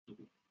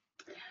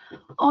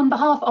On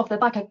behalf of the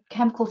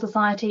Biochemical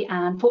Society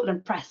and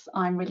Portland Press,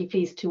 I'm really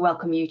pleased to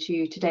welcome you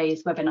to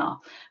today's webinar,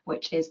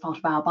 which is part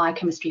of our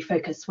Biochemistry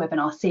Focus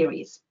webinar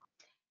series.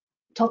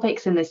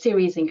 Topics in this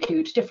series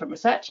include different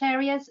research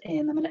areas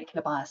in the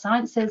molecular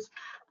biosciences,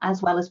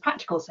 as well as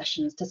practical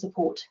sessions to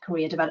support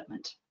career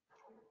development.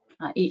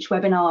 Each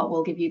webinar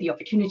will give you the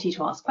opportunity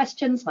to ask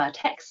questions via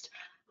text,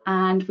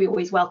 and we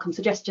always welcome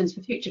suggestions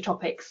for future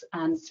topics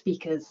and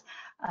speakers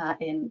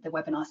in the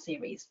webinar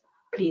series.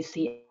 Please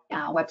see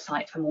our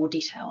website for more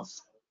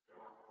details.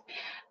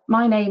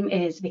 My name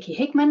is Vicky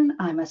Higman.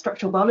 I'm a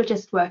structural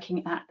biologist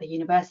working at the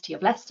University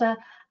of Leicester,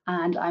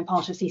 and I'm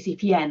part of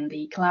CCPN,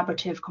 the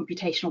Collaborative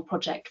Computational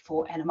Project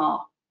for NMR.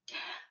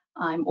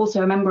 I'm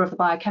also a member of the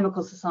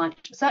Biochemical Society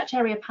Research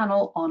Area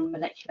panel on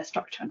molecular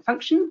structure and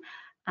function,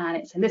 and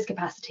it's in this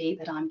capacity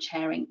that I'm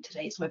chairing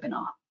today's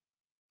webinar.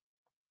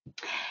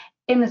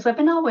 In this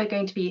webinar, we're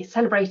going to be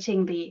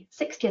celebrating the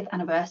 60th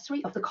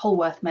anniversary of the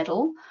Colworth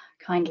Medal,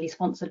 kindly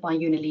sponsored by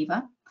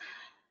Unilever.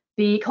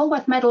 The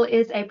Colworth Medal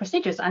is a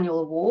prestigious annual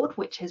award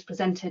which is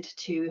presented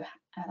to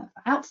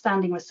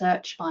outstanding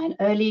research by an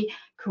early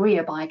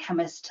career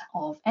biochemist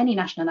of any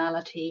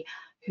nationality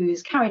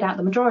who's carried out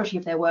the majority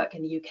of their work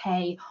in the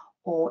UK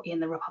or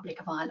in the Republic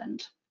of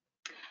Ireland.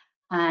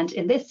 And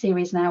in this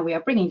series now, we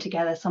are bringing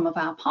together some of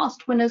our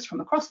past winners from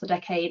across the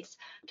decades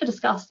to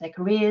discuss their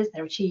careers,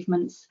 their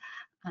achievements,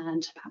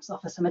 and perhaps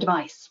offer some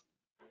advice.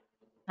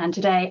 And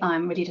today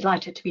I'm really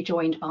delighted to be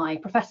joined by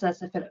Professor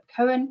Sir Philip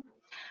Cohen,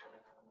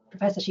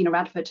 Professor Sheena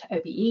Radford,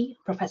 OBE,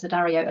 Professor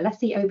Dario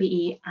Alessi,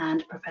 OBE,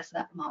 and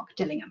Professor Mark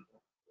Dillingham.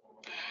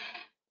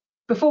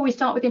 Before we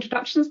start with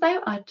introductions though,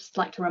 I'd just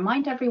like to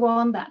remind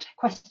everyone that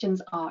questions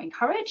are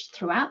encouraged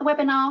throughout the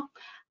webinar,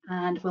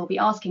 and we'll be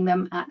asking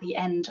them at the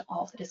end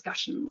of the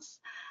discussions.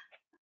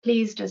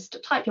 Please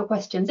just type your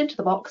questions into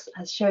the box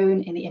as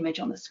shown in the image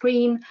on the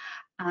screen,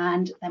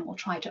 and then we'll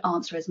try to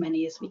answer as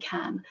many as we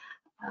can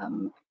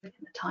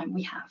within the time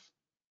we have.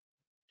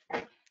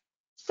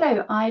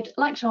 So I'd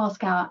like to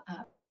ask our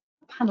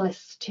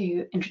panelists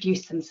to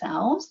introduce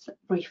themselves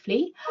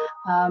briefly.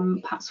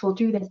 Perhaps we'll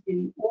do this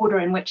in order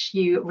in which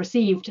you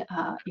received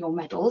your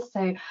medals.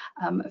 So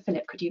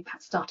Philip, could you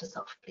perhaps start us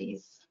off,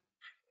 please?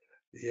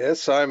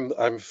 Yes,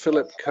 I'm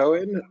Philip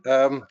Cohen.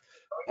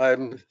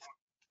 I'm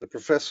the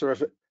Professor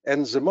of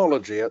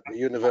Enzymology at the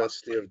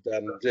University of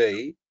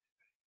Dundee.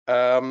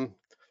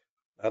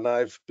 And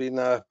I've been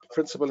a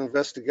principal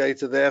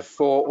investigator there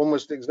for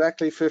almost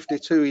exactly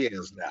 52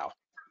 years now.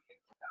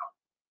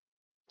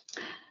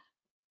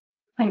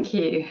 Thank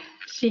you.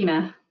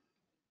 Sheena.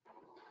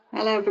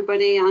 Hello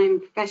everybody,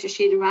 I'm Professor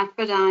Sheena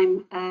Radford.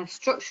 I'm a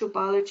structural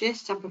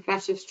biologist. I'm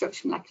Professor of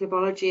Structural Molecular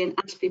Biology and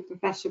Astbury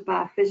Professor of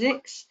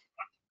Biophysics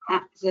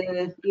at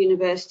the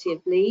University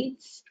of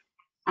Leeds.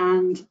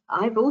 And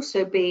I've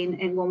also been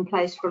in one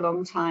place for a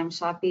long time.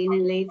 So I've been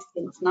in Leeds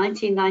since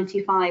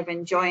 1995,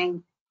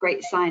 enjoying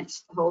great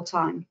science the whole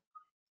time.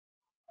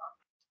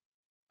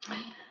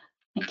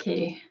 Thank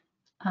you.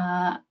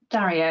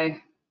 Dario.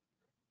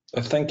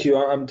 Thank you.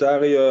 I'm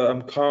Dario.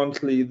 I'm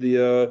currently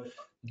the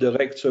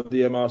director of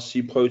the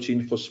MRC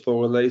protein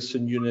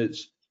phosphorylation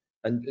units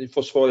and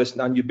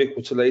phosphorylation and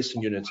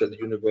ubiquitination units at the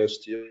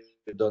University of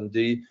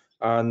Dundee.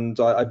 And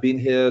I've been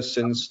here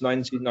since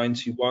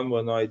 1991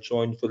 when I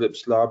joined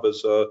Philip's lab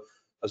as a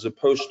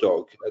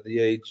postdoc at the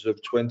age of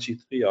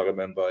 23. I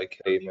remember I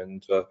came,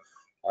 and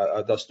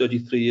that's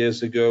 33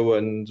 years ago.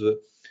 And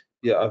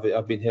yeah,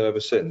 I've been here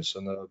ever since,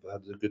 and I've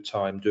had a good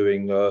time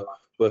doing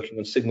working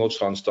on signal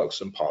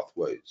transduction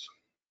pathways.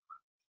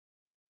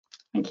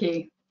 Thank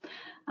you.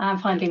 And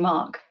finally,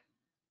 Mark.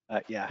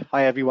 Yeah,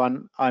 hi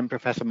everyone. I'm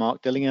Professor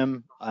Mark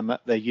Dillingham. I'm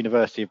at the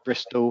University of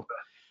Bristol,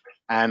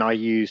 and I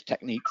use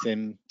techniques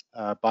in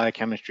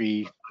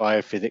biochemistry,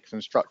 biophysics,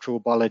 and structural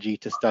biology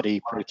to study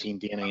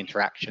protein-DNA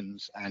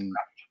interactions, and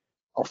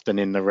often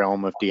in the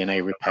realm of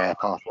DNA repair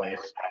pathways.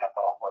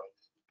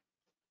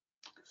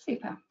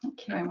 Super,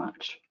 thank you very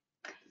much.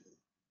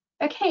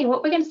 Okay,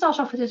 what we're going to start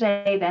off with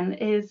today then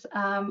is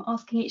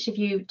asking each of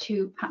you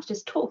to perhaps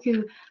just talk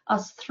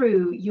us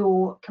through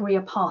your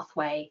career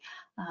pathway,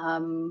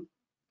 how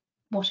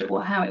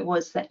it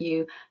was that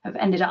you have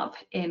ended up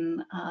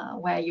in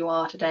where you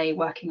are today,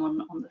 working on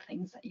the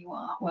things that you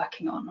are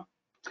working on.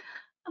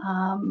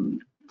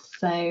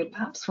 So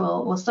perhaps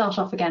we'll start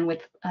off again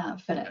with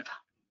Philip.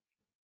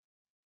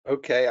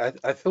 Okay,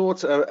 I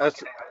thought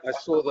as I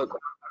saw that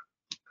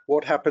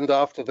what happened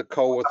after the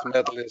Colworth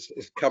Medal is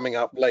coming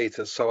up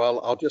later, so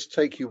I'll just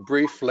take you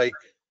briefly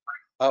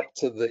up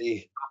to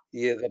the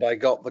year that I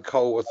got the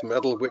Colworth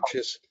Medal, which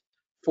is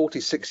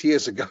 46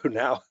 years ago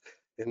now,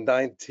 in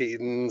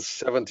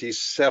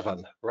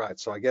 1977. Right,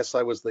 so I guess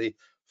I was the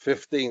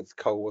 15th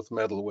Colworth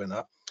Medal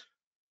winner.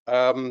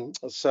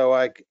 So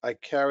I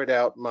carried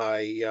out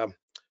my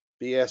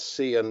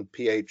BSc and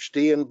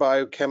PhD in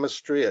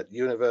biochemistry at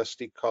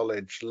University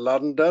College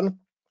London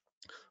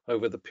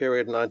over the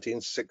period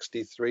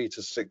 1963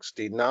 to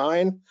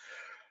 69.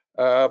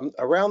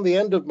 Around the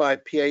end of my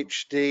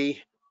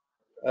PhD,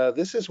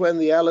 this is when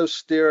the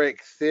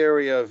allosteric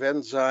theory of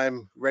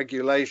enzyme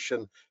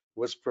regulation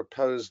was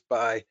proposed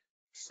by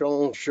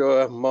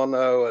Changeur,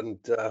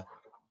 Monod,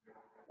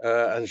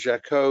 and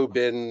Jacob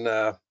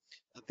at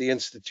the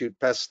Institut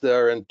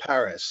Pasteur in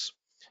Paris.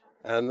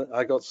 And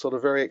I got sort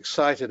of very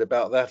excited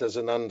about that as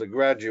an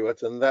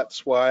undergraduate, and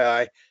that's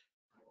why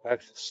I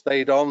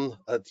stayed on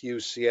at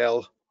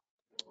UCL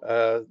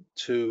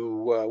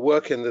to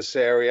work in this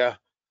area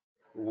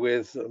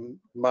with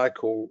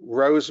Michael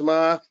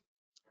Rosemeyer,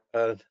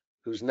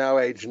 who's now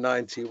age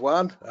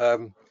 91.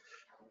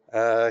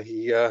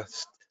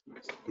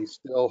 He's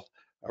still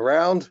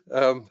around.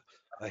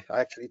 I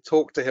actually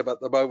talk to him at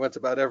the moment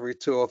about every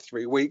 2 or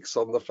 3 weeks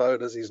on the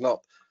phone, as he's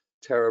not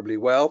terribly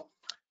well.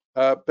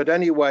 But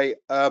anyway,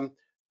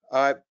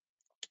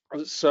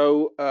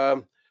 so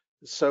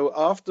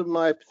after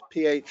my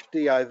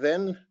PhD, I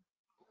then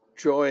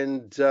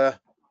joined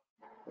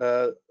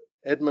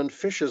Edmund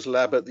Fisher's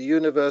lab at the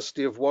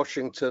University of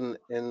Washington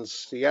in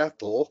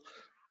Seattle.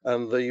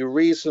 And the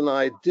reason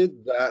I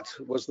did that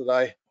was that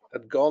I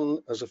had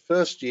gone as a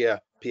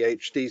first-year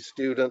PhD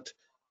student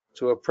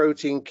to a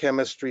protein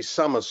chemistry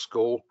summer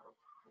school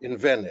in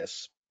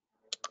Venice.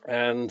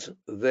 And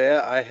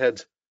there I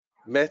had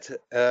met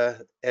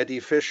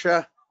Eddie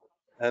Fisher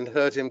and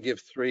heard him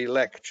give 3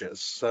 lectures.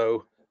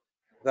 So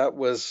that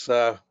was,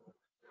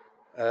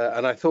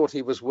 and I thought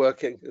he was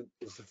working, it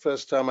was the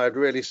first time I'd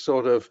really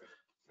sort of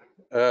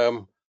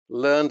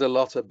learned a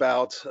lot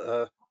about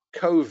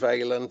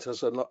covalent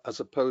as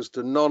opposed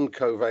to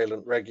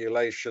non-covalent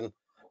regulation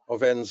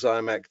of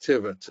enzyme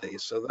activity.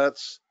 So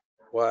that's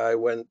why I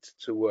went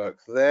to work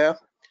there.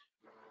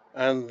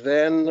 And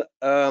then,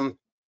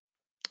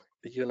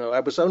 you know,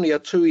 I was only a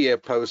 2-year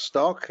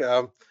postdoc,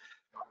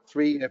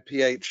 3-year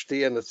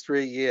PhD and a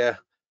 3-year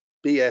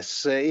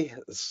BSc.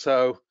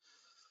 So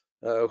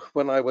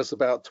when I was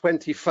about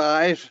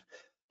 25,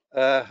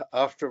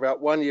 after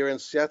about 1 year in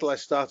Seattle, I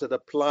started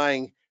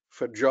applying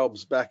for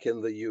jobs back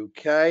in the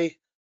UK.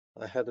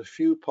 I had a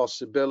few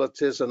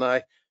possibilities, and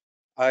I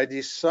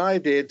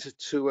decided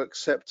to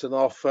accept an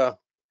offer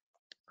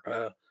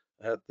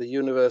at the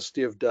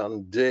University of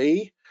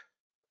Dundee.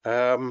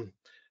 The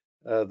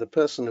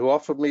person who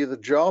offered me the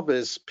job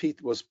was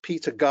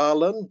Peter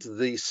Garland,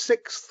 the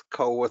 6th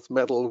Colworth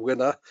Medal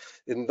winner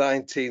in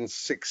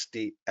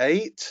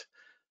 1968.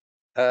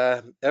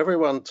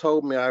 Everyone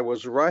told me I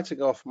was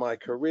writing off my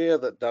career,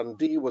 that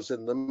Dundee was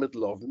in the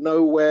middle of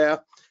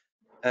nowhere,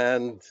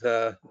 and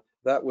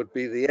that would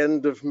be the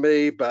end of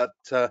me. But,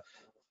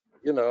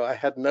 you know, I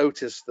had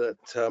noticed that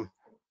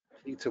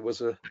Peter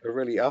was a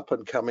really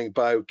up-and-coming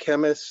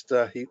biochemist.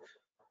 He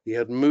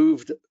had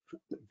moved,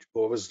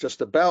 or was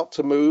just about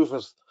to move,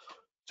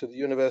 to the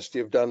University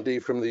of Dundee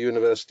from the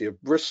University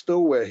of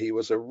Bristol, where he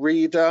was a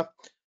reader.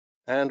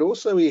 And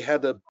also he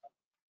had a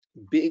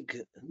big,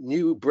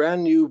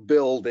 brand new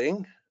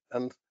building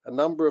and a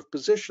number of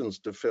positions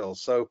to fill.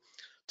 So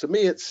to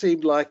me, it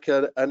seemed like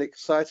an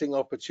exciting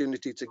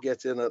opportunity to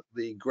get in at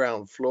the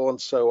ground floor.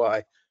 And so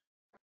I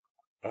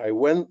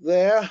went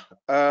there,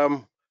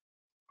 and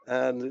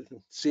it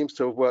seems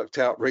to have worked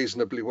out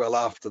reasonably well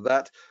after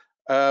that.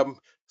 I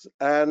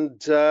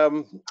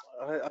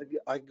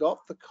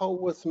got the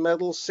Colworth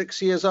Medal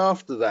 6 years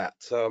after that.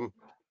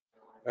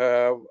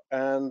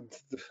 And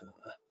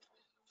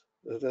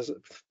there's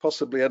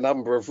possibly a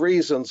number of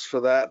reasons for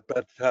that,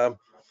 but I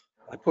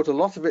put a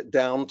lot of it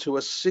down to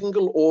a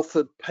single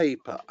authored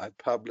paper I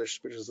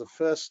published, which is the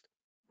first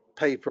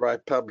paper I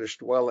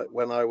published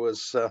when I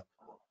was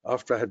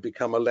after I had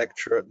become a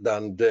lecturer at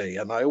Dundee.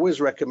 And I always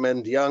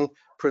recommend young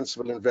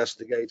principal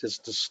investigators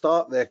to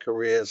start their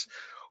careers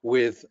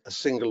with a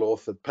single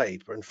authored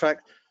paper. In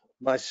fact,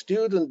 my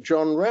student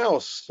John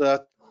Rouse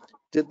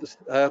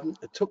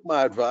took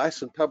my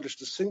advice and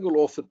published a single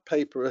authored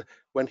paper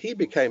when he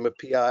became a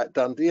PI at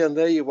Dundee, and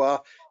there you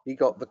are, he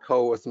got the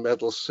Colworth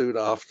Medal soon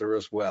after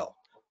as well.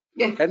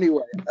 Yeah.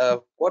 Anyway,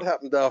 what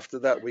happened after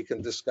that we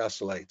can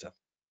discuss later.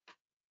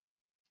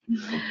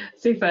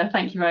 Super,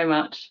 thank you very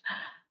much.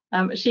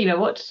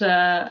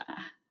 Sheena,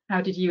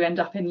 how did you end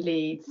up in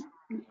Leeds?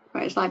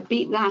 Well, it's like,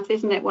 beat that,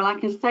 isn't it? Well, I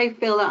can say,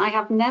 Phil, that I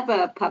have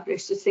never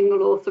published a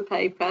single author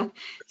paper.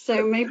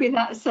 So maybe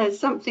that says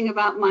something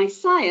about my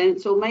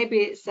science, or maybe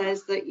it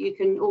says that you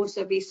can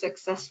also be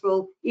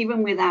successful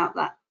even without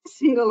that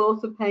single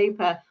author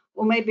paper,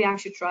 or maybe I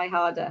should try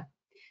harder.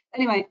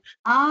 Anyway,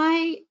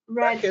 I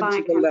read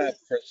biochemistry. The lab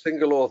for a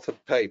single author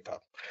paper.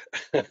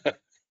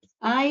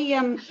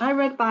 I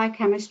read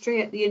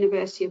biochemistry at the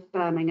University of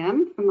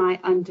Birmingham for my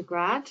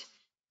undergrad.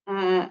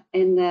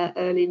 In the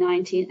early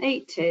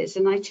 1980s,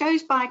 and I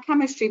chose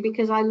biochemistry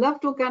because I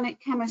loved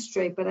organic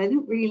chemistry, but I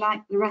didn't really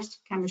like the rest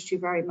of chemistry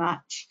very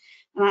much.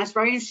 And I was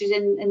very interested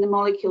in the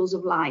molecules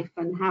of life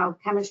and how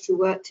chemistry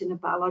worked in a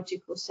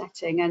biological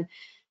setting. And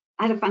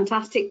I had a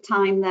fantastic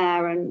time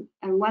there. And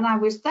when I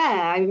was there,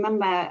 I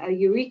remember a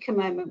eureka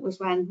moment was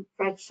when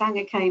Fred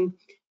Sanger came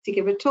to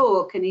give a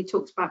talk, and he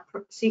talked about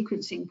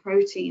sequencing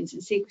proteins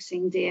and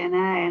sequencing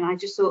DNA. And I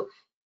just thought,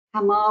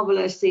 how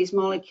marvelous these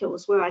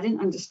molecules were. I didn't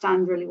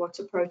understand really what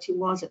a protein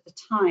was at the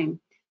time,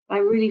 but I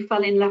really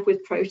fell in love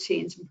with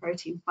proteins and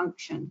protein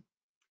function.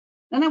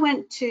 Then I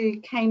went to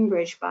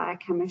Cambridge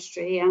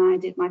Biochemistry and I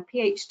did my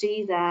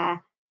PhD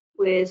there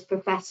with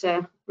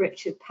Professor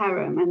Richard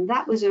Perham, and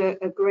that was a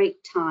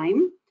great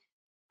time.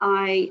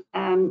 I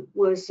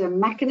was a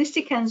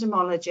mechanistic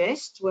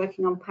enzymologist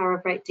working on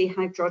pyruvate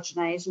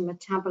dehydrogenase and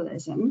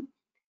metabolism,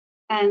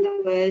 and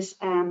I was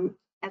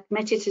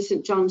admitted to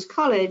St John's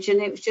College,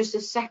 and it was just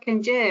the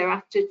second year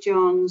after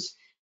John's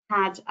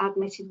had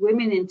admitted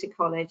women into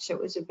college. So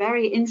it was a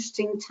very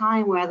interesting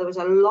time where there was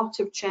a lot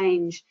of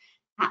change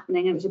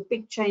happening. It was a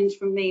big change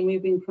for me,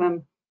 moving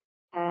from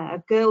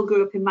a girl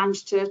grew up in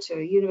Manchester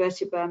to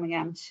University of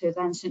Birmingham to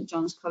then St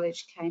John's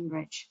College,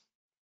 Cambridge.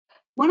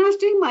 When I was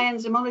doing my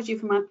enzymology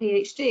for my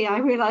PhD, I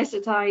realised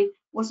that I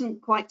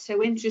wasn't quite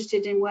so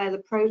interested in where the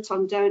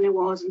proton donor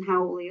was and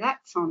how all the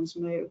electrons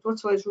moved.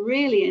 What I was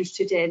really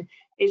interested in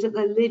is that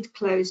the lid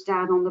closed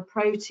down on the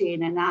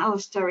protein and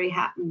Alessi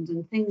happened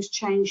and things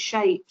changed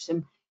shapes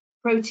and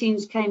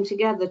proteins came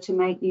together to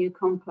make new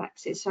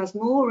complexes. So I was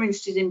more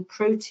interested in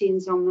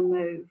proteins on the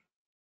move.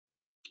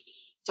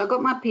 So I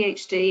got my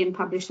PhD and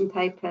published some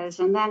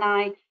papers, and then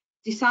I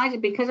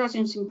decided, because I was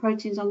interested in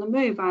proteins on the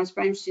move, I was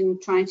very interested in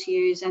trying to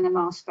use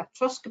NMR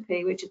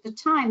spectroscopy, which at the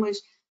time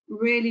was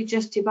really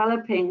just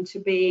developing to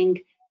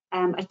being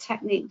a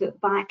technique that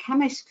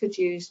biochemists could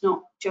use,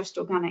 not just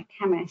organic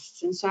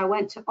chemists. And so I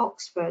went to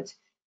Oxford,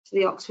 to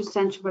the Oxford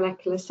Centre for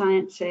Molecular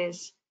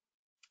Sciences,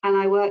 and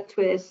I worked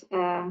with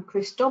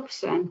Chris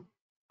Dobson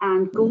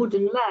and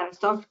Gordon Lowe. I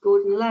started with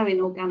Gordon Lowe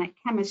in organic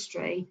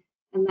chemistry,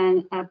 and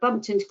then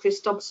bumped into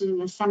Chris Dobson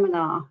in a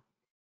seminar.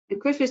 And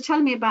Chris was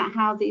telling me about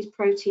how these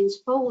proteins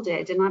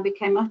folded, and I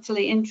became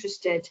utterly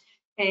interested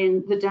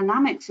in the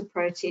dynamics of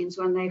proteins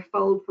when they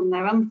fold from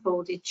their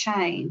unfolded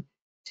chain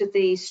to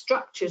these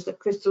structures that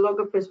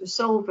crystallographers were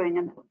solving,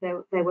 and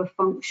they were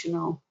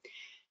functional.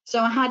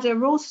 So I had a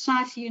Royal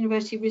Society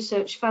University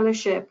Research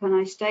Fellowship, and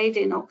I stayed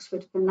in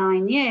Oxford for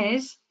 9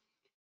 years.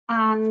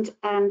 And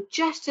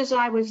just as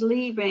I was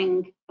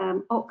leaving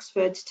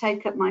Oxford to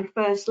take up my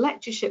first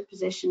lectureship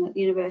position at the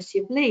University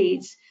of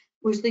Leeds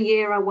was the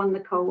year I won the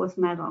Colworth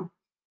Medal.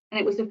 And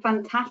it was a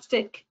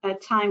fantastic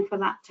time for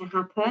that to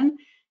happen.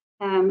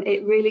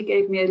 It really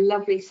gave me a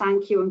lovely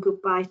thank you and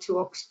goodbye to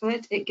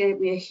Oxford. It gave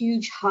me a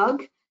huge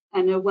hug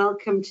and a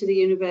welcome to the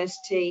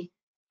University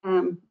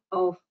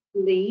of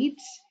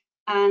Leeds.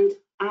 And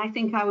I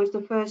think I was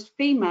the first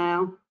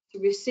female to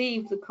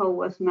receive the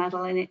Colworth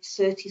Medal in its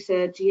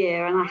 33rd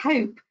year, and I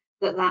hope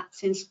that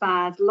that's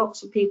inspired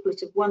lots of people that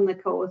have won the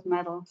Colworth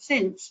Medal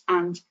since,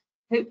 and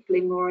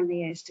hopefully more in the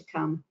years to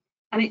come.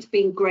 And it's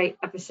been great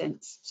ever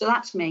since. So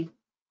that's me.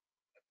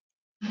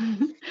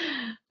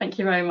 Thank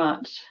you very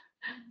much.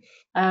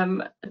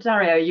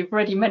 Dario, you've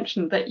already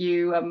mentioned that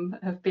you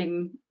have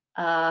been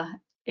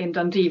in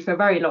Dundee for a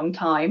very long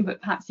time,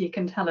 but perhaps you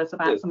can tell us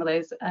about some of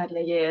those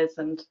earlier years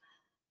and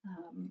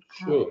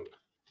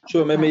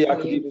Sure, maybe I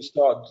could even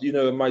start. You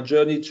know, my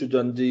journey to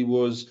Dundee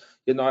was,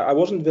 you know, I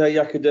wasn't very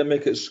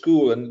academic at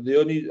school, and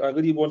I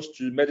really wanted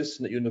to do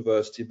medicine at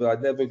university, but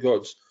I never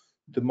got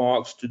the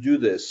marks to do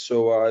this.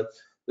 So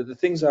the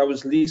things I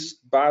was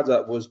least bad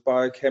at was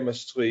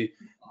biochemistry,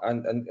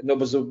 and there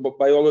was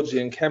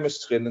biology and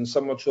chemistry, and then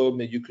someone told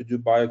me you could do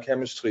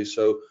biochemistry.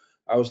 So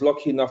I was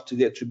lucky enough to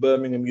get to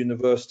Birmingham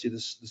University,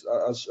 as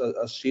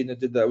Sheena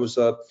did.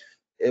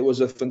 It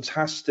was a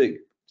fantastic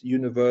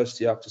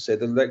university, I have to say.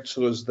 The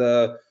lecturers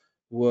there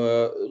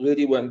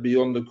really went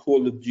beyond the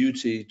call of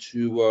duty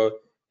to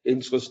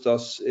interest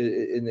us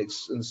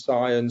in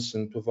science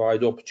and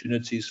provide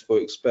opportunities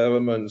for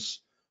experiments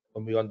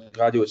when we were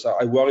undergraduates.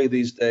 I worry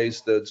these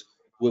days that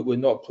we're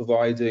not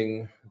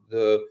providing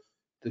the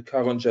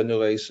current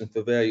generation,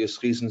 for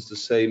various reasons, the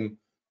same,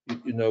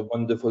 you know,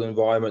 wonderful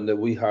environment that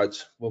we had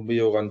when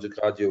we were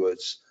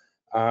undergraduates.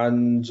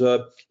 And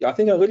I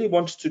think I really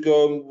wanted to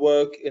go and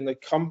work in a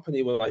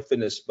company when I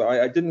finished, but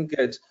I didn't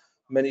get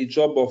many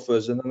job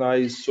offers. And then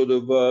I sort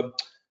of,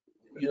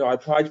 you know, I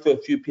applied for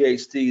a few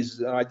PhDs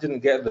and I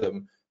didn't get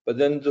them. But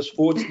then just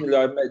fortunately,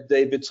 I met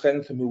David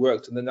Trentham, who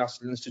worked in the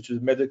National Institute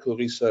of Medical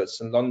Research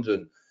in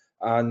London,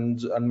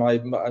 and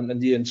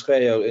Ian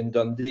Treyer in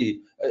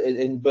Dundee,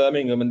 in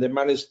Birmingham, and they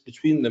managed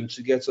between them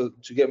to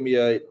get me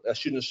a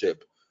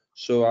studentship.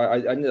 So I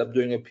ended up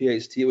doing a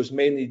PhD. It was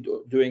mainly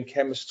doing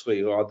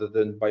chemistry rather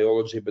than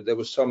biology, but there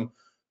was some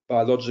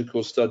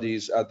biological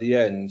studies at the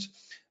end.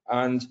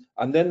 And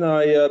then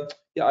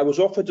I was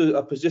offered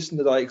a position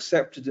that I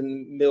accepted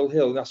in Mill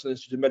Hill, National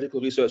Institute of Medical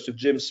Research, with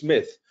Jim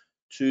Smith,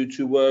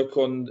 to work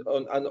on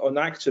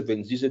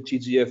activins. These are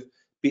TGF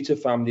beta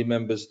family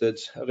members that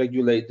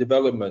regulate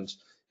development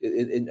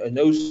in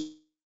those.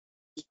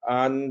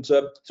 And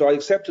so I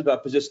accepted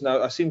that position.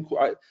 I seemed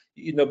quite,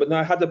 you know, but then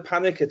I had a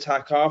panic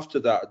attack after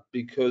that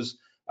because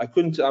I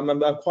couldn't.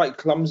 I'm quite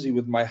clumsy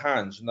with my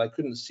hands, and I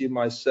couldn't see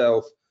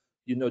myself,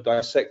 you know,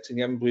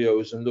 dissecting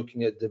embryos and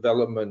looking at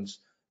development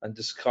and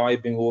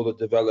describing all the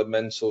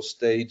developmental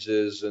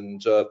stages.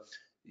 And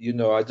you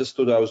know, I just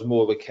thought I was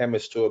more of a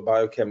chemist or a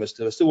biochemist,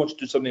 and I still wanted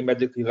to do something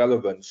medically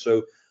relevant.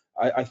 So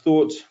I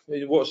thought,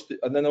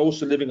 and then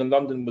also living in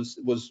London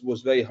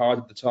was very hard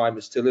at the time.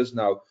 It still is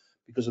now.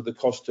 because of the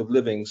cost of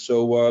living.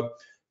 So,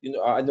 you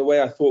know, in a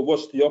way, I thought,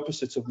 what's the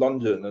opposite of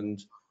London?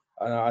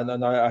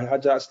 And I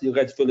had actually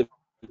read Philip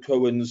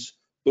Cohen's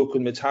book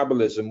on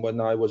metabolism when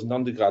I was an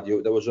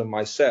undergraduate. That was on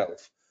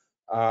myself,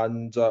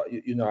 and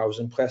you know, I was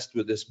impressed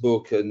with this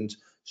book, and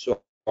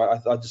so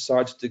I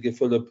decided to give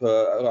Philip.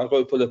 I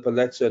wrote Philip a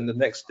letter, and the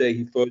next day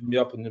he phoned me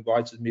up and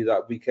invited me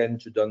that weekend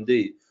to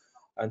Dundee,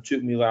 and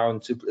took me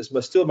around to. It's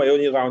still my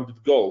only round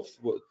of golf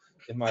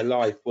in my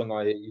life when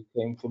I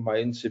came for my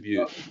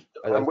interview.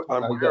 I'm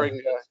wearing,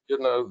 you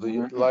know,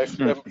 the life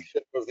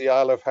membership of the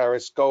Isle of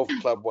Harris Golf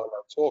Club while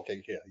I'm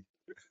talking here.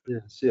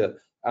 Yes, yeah,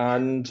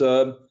 and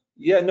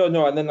yeah,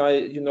 no, and then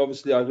you know,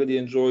 obviously I really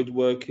enjoyed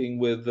working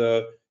with,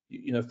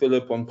 you know,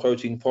 Philip on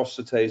protein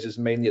phosphatases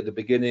mainly at the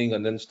beginning,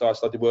 and then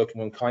started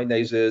working on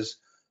kinases,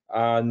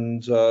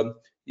 and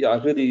yeah,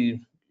 I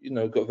really, you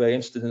know, got very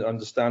interested in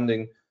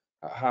understanding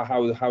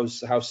how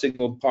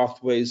signal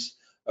pathways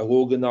are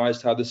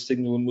organized, how the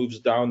signal moves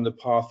down the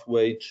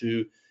pathway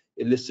to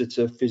elicit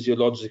a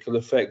physiological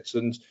effects.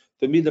 And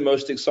for me, the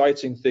most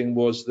exciting thing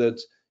was that,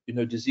 you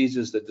know,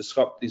 diseases that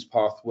disrupt these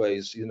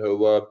pathways, you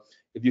know,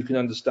 if you can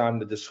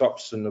understand the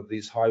disruption of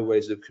these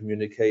highways of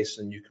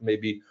communication, you can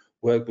maybe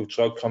work with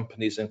drug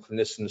companies and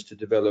clinicians to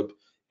develop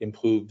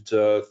improved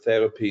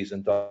therapies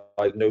and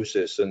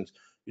diagnosis. And,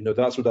 you know,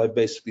 that's what I've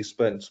basically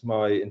spent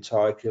my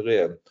entire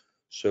career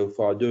so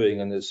far doing,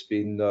 and it's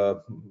been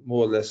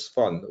more or less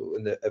fun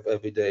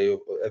every day.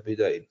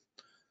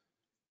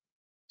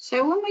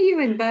 So when were you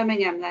in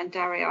Birmingham then,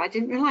 Dario? I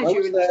didn't realise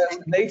you were in the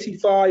same. In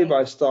 '85,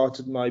 I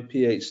started my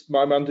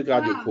my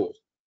undergraduate course,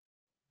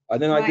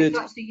 and then I did.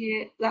 That's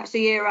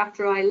the year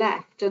after I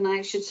left, and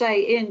I should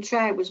say Ian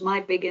Trey was my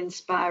big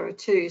inspirer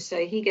too. So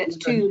he gets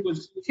two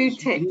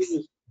tips.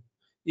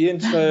 Ian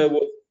Trey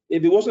was.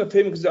 If it wasn't for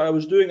him, because I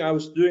was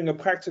doing a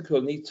practical,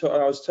 and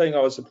I was saying I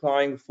was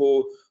applying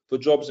for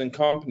jobs in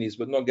companies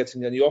but not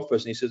getting any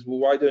offers, and he says, well,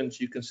 why don't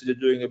you consider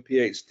doing a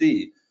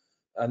PhD?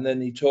 And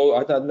then he told,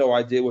 I had no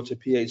idea what a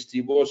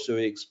PhD was, so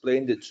he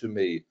explained it to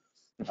me.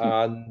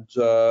 And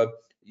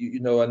you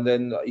know, and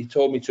then he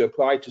told me to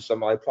apply to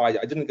some. I applied.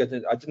 I didn't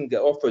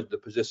get offered the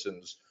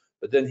positions,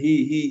 but then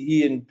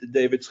he and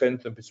David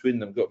Trentham, between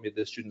them, got me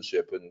the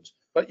studentship. And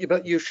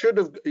but you should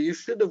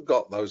have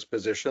got those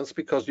positions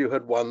because you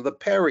had won the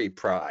Perry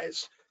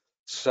Prize.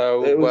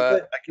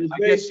 So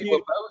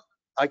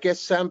I guess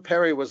Sam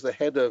Perry was the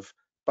head of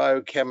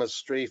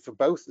biochemistry for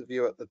both of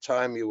you at the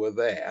time you were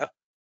there.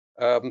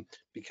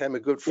 Became a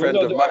good friend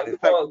of mine. In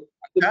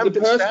fact,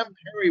 Sam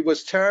Perry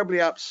was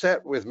terribly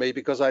upset with me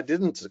because I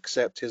didn't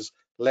accept his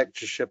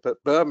lectureship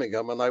at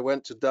Birmingham and I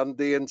went to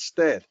Dundee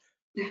instead.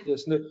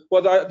 Yes, no.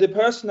 Well, the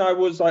person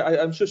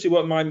I'm sure she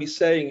won't mind me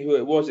saying who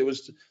it was. It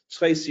was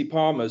Tracy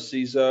Palmer.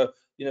 She's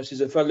you know,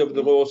 she's a fellow of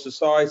the Royal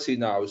Society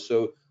now,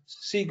 so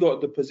she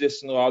got the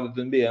position rather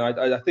than me.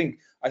 And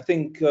I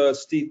think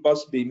Steve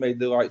Busby made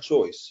the right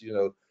choice. You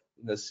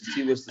know,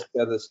 she was the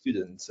stellar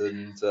student,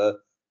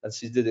 and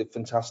she did it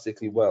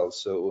fantastically well.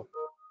 So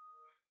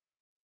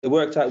it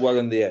worked out well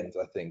in the end,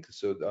 I think.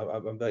 So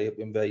I'm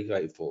very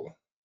grateful.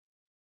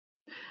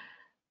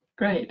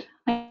 Great,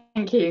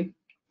 thank you.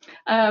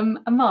 And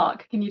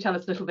Mark, can you tell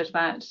us a little bit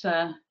about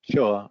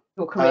Sure.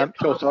 your career?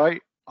 Sure. So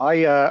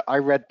I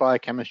read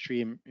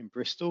biochemistry in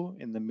Bristol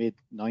in the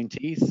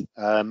mid-90s.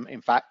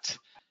 In fact,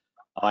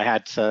 I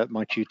had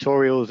my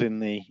tutorials in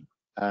the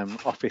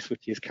office,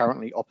 which is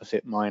currently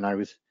opposite mine. I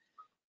was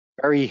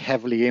very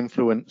heavily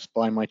influenced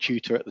by my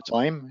tutor at the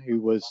time, who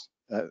was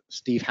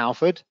Steve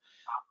Halford,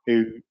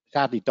 who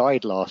sadly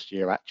died last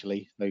year,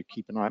 actually. So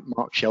keep an eye.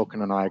 Mark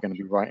Shelkin and I are going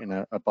to be writing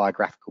a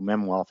biographical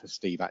memoir for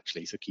Steve,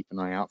 actually. So keep an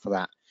eye out for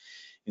that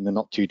in the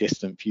not too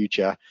distant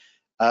future.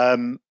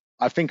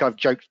 I think I've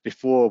joked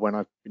before when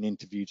I've been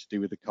interviewed to do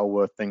with the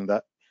Colworth thing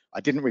that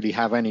I didn't really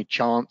have any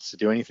chance to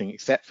do anything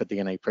except for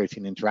DNA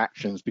protein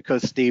interactions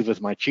because Steve was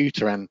my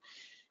tutor and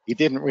he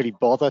didn't really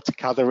bother to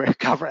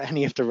cover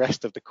any of the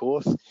rest of the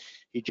course.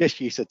 He just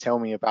used to tell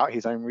me about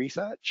his own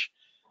research.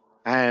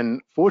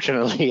 And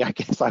fortunately, I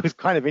guess I was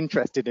kind of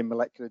interested in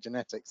molecular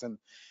genetics and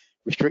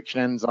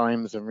restriction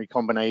enzymes and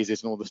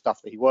recombinases and all the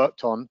stuff that he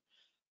worked on.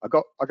 I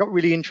got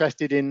really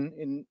interested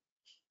in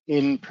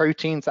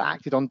proteins that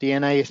acted on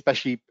DNA,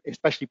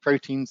 especially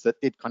proteins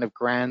that did kind of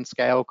grand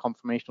scale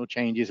conformational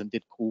changes and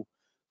did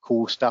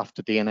cool stuff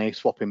to DNA,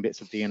 swapping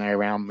bits of DNA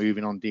around,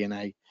 moving on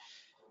DNA.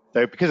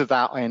 So because of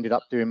that, I ended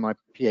up doing my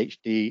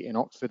PhD in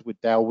Oxford with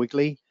Dale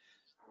Wigley.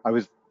 I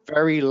was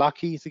very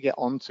lucky to get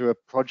onto a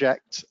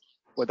project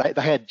where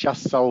they had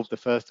just solved the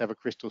first ever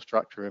crystal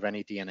structure of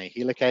any DNA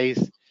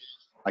helicase.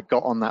 I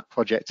got on that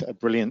project at a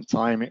brilliant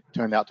time. It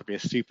turned out to be a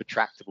super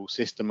tractable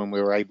system, and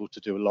we were able to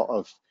do a lot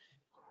of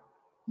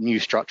new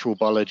structural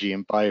biology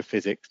and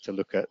biophysics to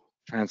look at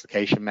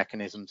translocation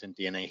mechanisms in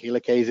DNA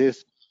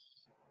helicases.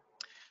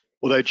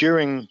 Although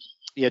during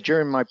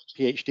my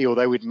PhD,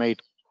 although we'd made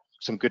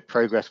some good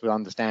progress with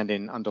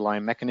understanding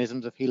underlying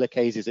mechanisms of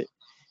helicases, it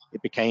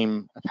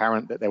became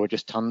apparent that there were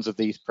just tons of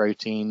these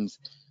proteins,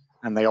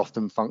 and they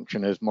often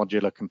function as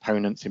modular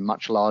components in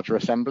much larger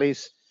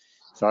assemblies.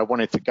 So I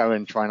wanted to go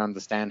and try and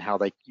understand how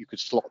you could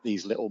slot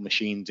these little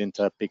machines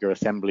into bigger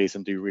assemblies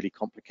and do really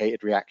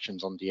complicated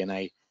reactions on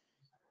DNA.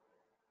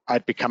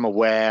 I'd become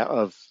aware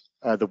of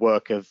the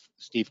work of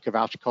Steve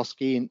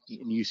Kowalczykowski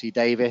in UC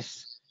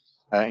Davis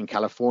in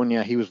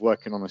California. He was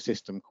working on a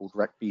system called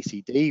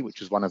REC-BCD, which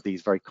was one of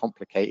these very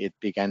complicated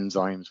big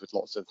enzymes with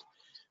lots of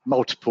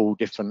multiple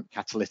different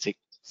catalytic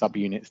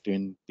subunits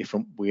doing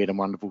different weird and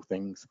wonderful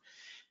things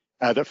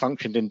that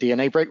functioned in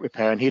DNA break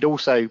repair. And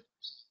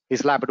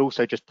his lab had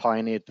also just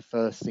pioneered the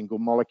first single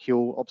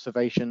molecule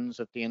observations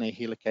of DNA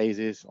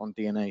helicases on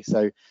DNA.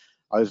 So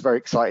I was very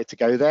excited to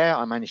go there.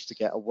 I managed to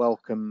get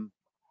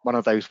one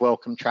of those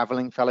welcome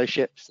traveling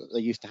fellowships that they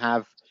used to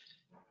have.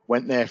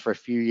 Went there for a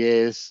few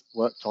years,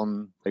 worked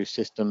on those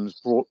systems,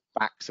 brought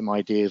back some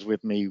ideas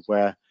with me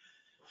where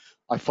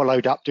I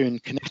followed up doing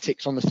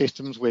kinetics on the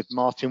systems with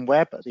Martin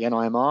Webb at the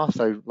NIMR.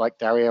 So like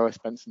Dario, I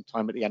spent some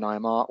time at the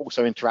NIMR,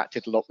 also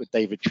interacted a lot with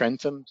David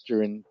Trentham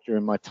during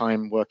my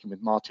time working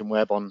with Martin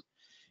Webb on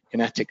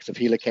kinetics of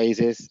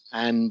helicases.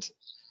 And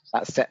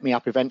that set me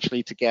up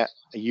eventually to get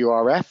a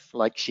URF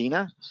like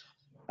Sheena,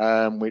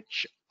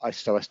 which I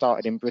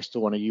started in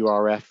Bristol on a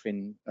URF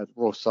at the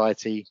Royal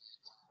Society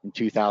in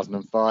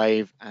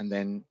 2005. And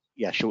then,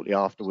 yeah, shortly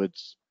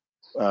afterwards,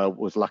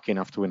 was lucky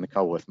enough to win the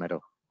Colworth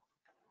Medal.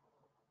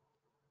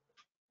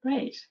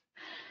 Great.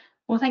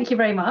 Well, thank you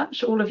very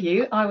much, all of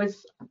you. I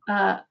was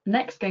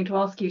next going to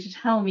ask you to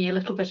tell me a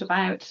little bit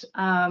about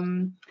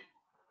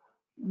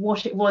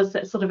what it was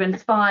that sort of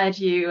inspired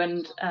you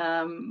and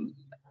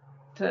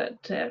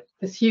to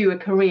pursue a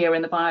career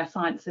in the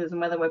biosciences,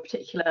 and whether there were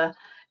particular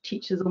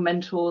teachers or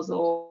mentors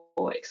or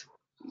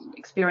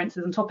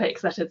experiences and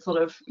topics that had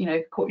sort of,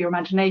 caught your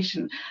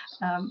imagination.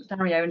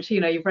 Dario and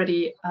Sheena, you've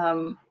already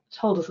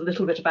told us a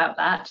little bit about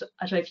that.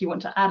 I don't know if you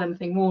want to add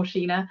anything more,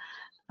 Sheena.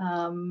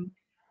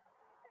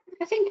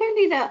 I think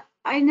only that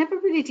I never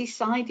really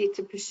decided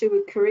to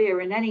pursue a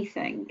career in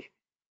anything.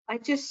 I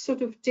just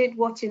sort of did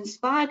what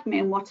inspired me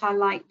and what I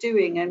liked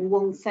doing, and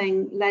one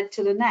thing led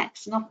to the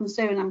next. And often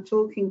so when I'm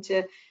talking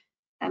to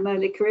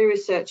early career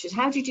researchers,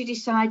 how did you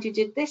decide you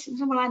did this? And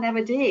so, well, I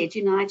never did.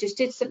 I just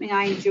did something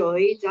I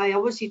enjoyed. I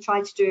obviously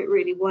tried to do it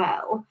really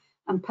well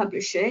and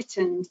publish it.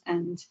 And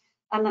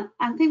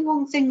I think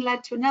one thing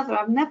led to another.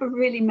 I've never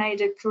really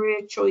made a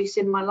career choice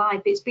in my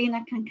life. It's been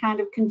a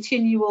kind of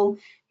continual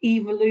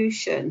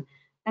evolution.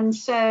 And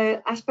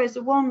so I suppose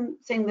the one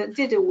thing that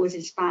did always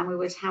inspire me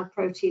was how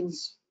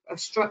proteins are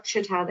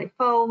structured, how they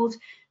fold,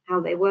 how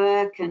they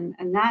work, and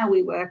now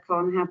we work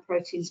on how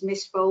proteins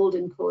misfold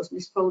and cause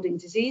misfolding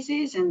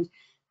diseases, and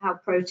how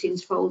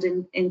proteins fold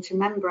into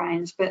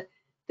membranes. But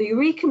the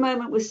eureka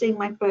moment was seeing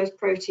my first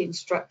protein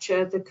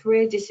structure. The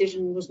career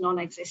decision was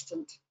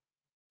non-existent.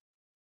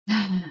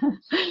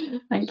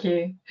 Thank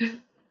you.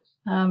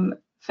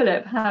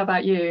 Philip, how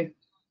about you?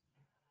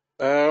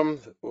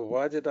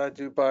 Why did I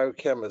do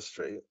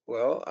biochemistry?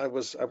 Well, I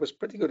was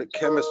pretty good at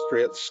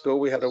chemistry at school.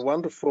 We had a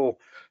wonderful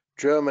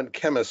German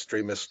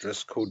chemistry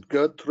mistress called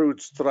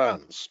Gertrude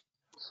Stranz,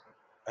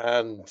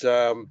 and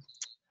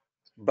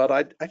but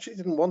I actually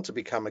didn't want to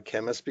become a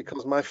chemist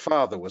because my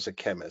father was a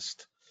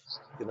chemist.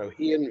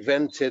 He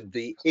invented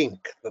the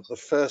ink that the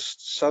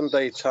first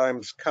Sunday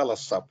Times color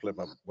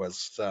supplement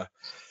was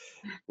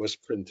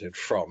printed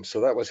from.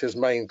 So that was his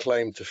main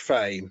claim to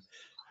fame.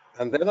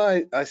 And then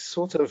I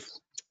sort of,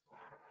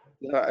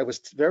 I was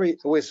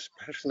always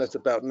passionate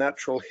about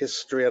natural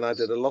history, and I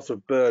did a lot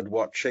of bird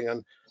watching,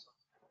 and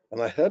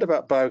I heard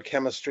about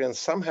biochemistry and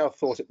somehow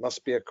thought it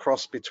must be a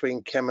cross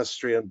between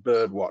chemistry and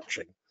bird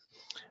watching.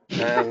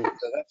 And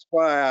that's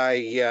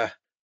why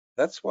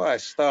I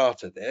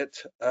started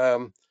it.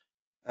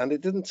 And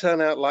it didn't turn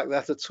out like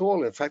that at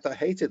all. In fact, I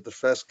hated the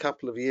first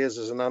couple of years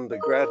as an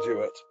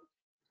undergraduate,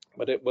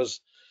 but it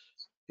was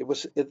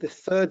in the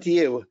third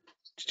year,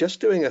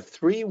 just doing a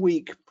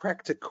 3-week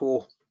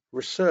practical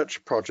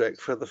research project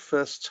for the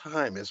first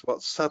time is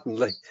what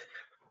suddenly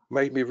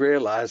made me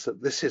realize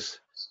that this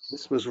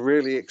was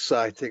really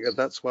exciting, and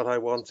that's what I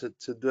wanted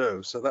to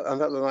do. So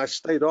and I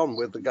stayed on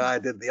with the guy I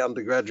did the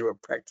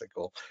undergraduate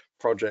practical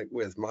project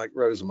with, Mike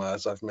Rosemeyer,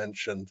 as I've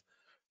mentioned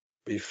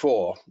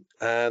before.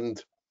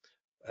 And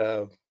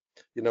as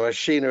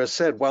Sheena has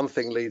said, one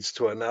thing leads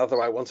to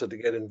another. I wanted to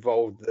get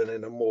involved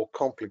in a more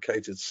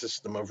complicated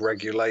system of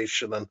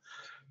regulation, and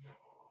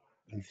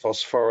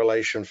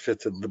phosphorylation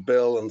fitted the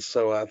bill, and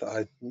so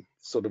I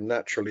sort of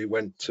naturally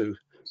went to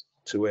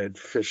Ed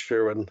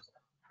Fisher and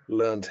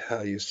learned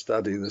how you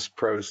study this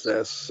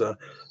process.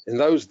 In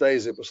those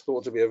days, it was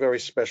thought to be a very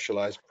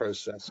specialized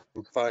process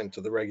confined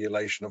to the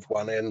regulation of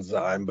one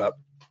enzyme, but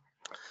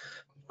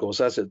of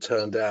course, as it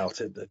turned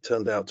out, it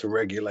turned out to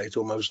regulate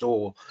almost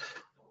all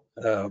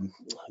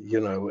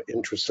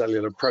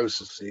intracellular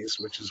processes,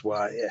 which is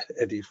why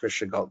Eddie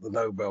Fisher got the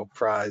Nobel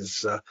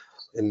Prize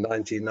in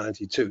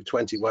 1992,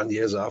 21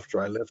 years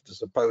after I left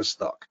as a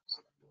postdoc.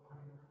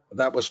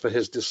 That was for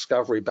his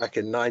discovery back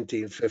in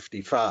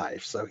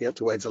 1955, so he had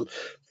to wait till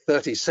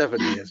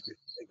 37 years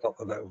before he got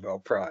the Nobel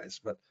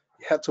Prize. But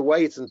you had to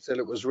wait until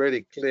it was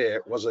really clear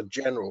it was a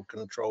general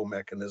control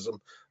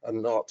mechanism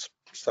and not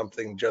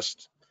something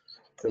just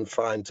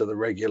confined to the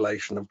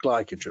regulation of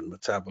glycogen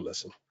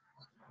metabolism.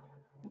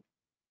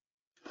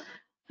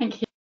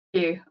 Thank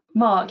you.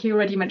 Mark, you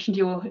already mentioned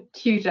your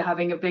tutor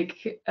having a big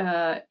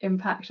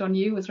impact on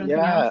you. Was there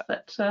anything else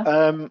that?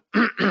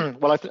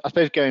 Well, I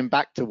suppose going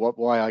back to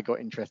why I got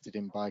interested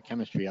in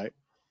biochemistry,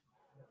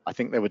 I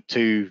think there were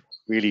two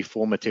really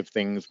formative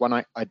things.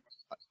 One,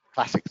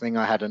 classic thing,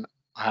 I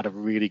had a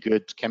really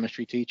good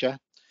chemistry teacher,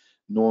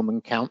 Norman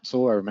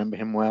Council. I remember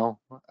him well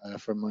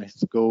from my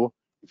school.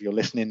 If you're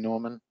listening,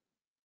 Norman,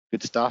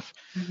 good stuff.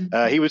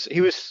 He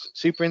was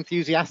super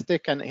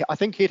enthusiastic, and I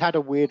think he'd had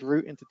a weird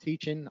route into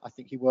teaching. I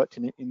think he worked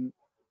in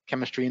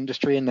chemistry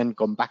industry and then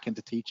gone back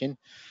into teaching.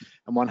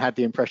 And one had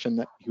the impression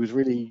that he was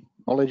really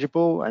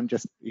knowledgeable and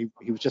just he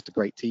was just a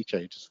great teacher.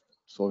 He just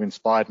sort of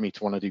inspired me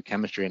to want to do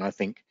chemistry, and I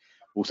think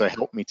also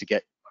helped me to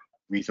get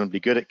reasonably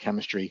good at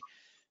chemistry.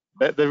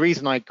 But the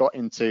reason I got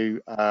into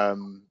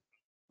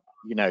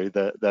you know,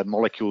 the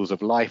molecules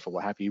of life or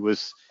what have you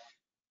was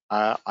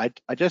I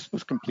just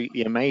was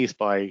completely amazed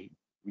by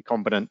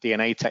recombinant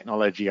DNA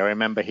technology. I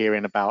remember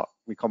hearing about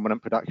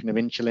recombinant production of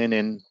insulin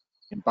in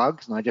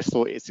bugs, and I just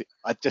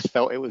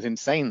felt it was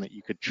insane that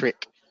you could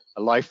trick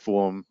a life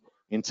form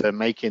into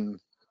making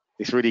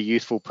this really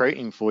useful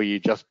protein for you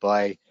just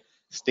by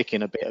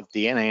sticking a bit of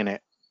DNA in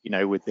it, you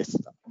know, with this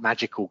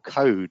magical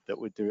code that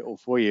would do it all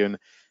for you. And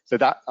so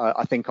that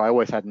I think I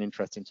always had an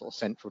interest in sort of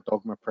central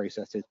dogma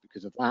processes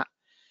because of that.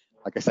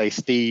 Like I say,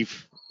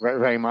 Steve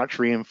very much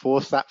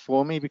reinforced that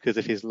for me because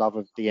of his love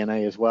of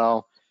DNA as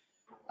well.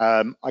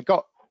 I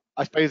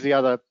suppose the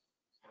other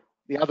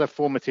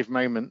formative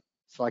moments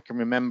I can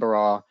remember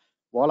are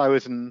while I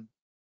was an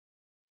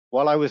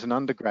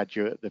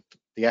undergraduate, the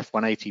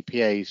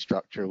F180PA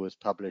structure was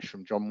published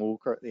from John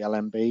Walker at the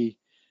LMB,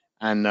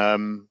 and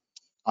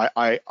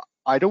I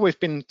always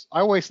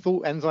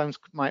thought enzymes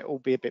might all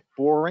be a bit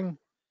boring.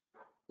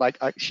 Like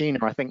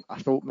Sheena, I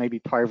thought maybe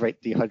pyruvate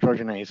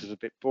dehydrogenase was a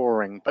bit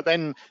boring, but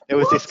then there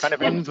was this kind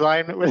of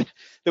enzyme that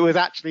was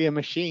actually a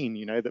machine,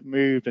 you know, that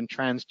moved and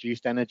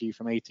transduced energy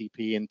from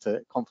ATP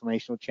into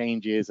conformational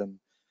changes,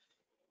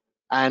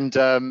 and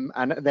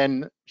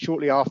then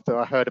shortly after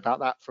I heard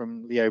about that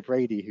from Leo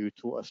Brady, who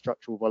taught us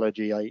structural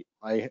biology,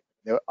 I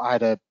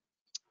had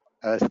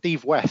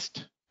Steve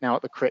West, now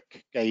at the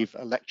Crick, gave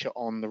a lecture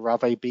on the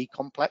RAV-AB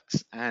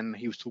complex, and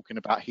he was talking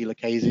about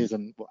helicases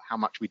and how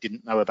much we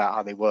didn't know about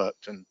how they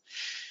worked, and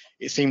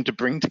it seemed to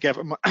bring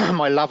together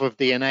my love of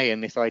DNA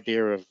and this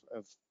idea of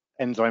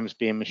enzymes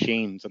being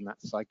machines, and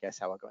that's, I guess,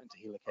 how I got into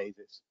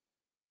helicases.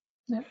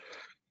 Yeah.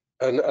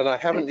 And I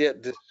haven't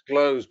yet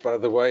disclosed, by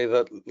the way,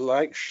 that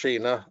like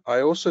Sheena,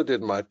 I also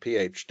did my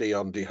PhD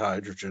on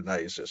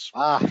dehydrogenases.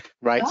 Ah,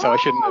 right. So I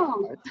shouldn't have.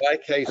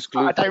 Glycase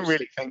I don't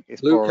really think it's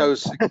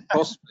glucose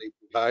phosphate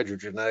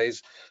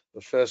dehydrogenase,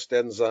 the first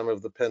enzyme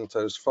of the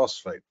pentose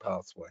phosphate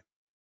pathway.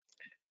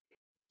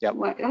 Yeah.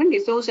 Well, I think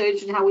it's also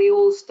interesting how we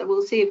all,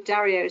 we'll see if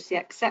Dario is the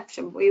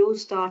exception. We all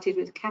started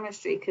with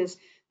chemistry because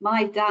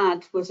my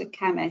dad was a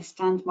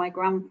chemist and my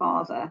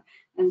grandfather.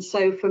 And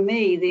so for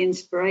me, the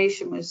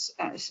inspiration was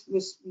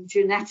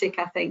genetic,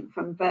 I think,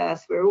 from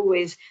birth. We're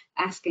always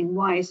asking,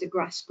 why is the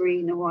grass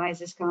green and why is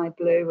the sky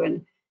blue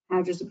and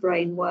how does the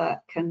brain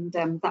work? And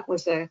that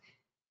was a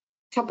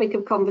topic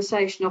of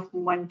conversation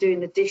often when doing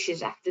the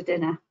dishes after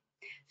dinner.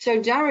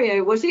 So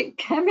Dario, was it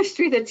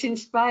chemistry that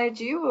inspired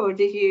you, or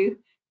did you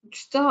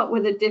start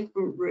with a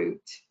different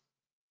route?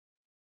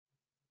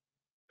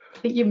 I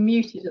think you're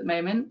muted at the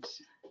moment.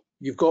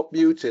 You've got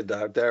muted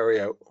now,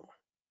 Dario.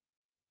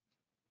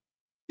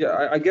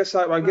 Yeah, I guess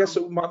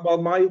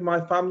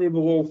my family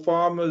were all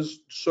farmers,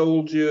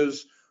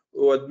 soldiers,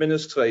 or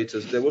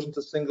administrators. There wasn't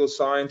a single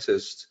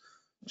scientist,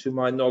 to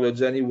my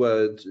knowledge,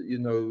 anywhere, you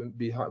know,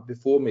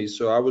 before me.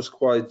 So I was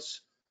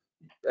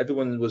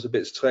everyone was a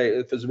bit straight.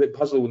 It was a bit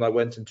puzzled when I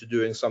went into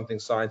doing something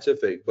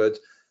scientific. But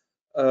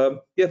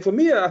yeah, for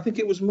me, I think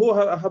it was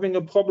more having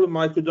a problem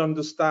I could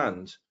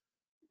understand,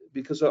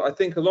 because I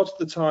think a lot of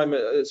the time,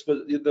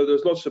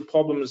 there's lots of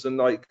problems and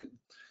like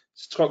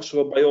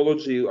structural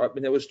biology. I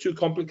mean, it was too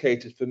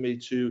complicated for me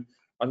to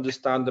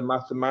understand the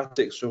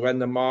mathematics or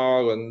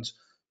NMR, and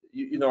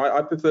you know,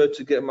 I preferred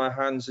to get my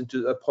hands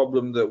into a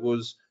problem that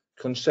was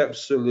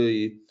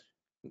conceptually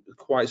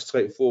quite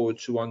straightforward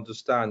to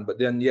understand, but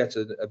then yet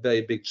a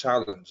very big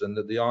challenge, and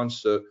that the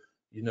answer,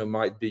 you know,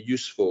 might be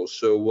useful.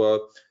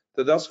 So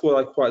that's what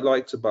I quite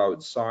liked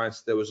about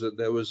science. There was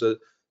a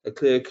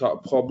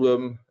clear-cut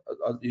problem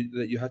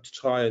that you had to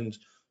try and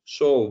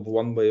solve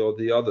one way or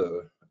the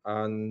other,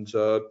 and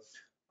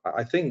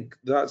I think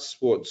that's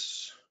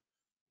what's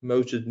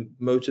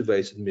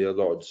motivated me a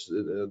lot,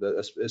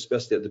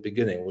 especially at the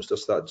beginning, was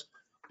just that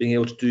being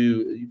able to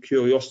do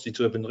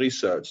curiosity-driven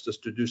research,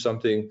 just to do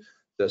something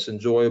that's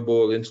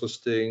enjoyable,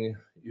 interesting.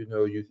 You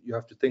know, you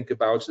have to think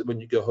about it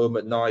when you go home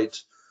at night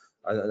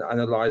and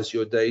analyze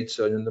your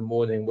data, and in the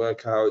morning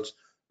work out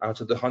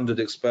of the 100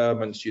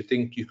 experiments you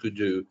think you could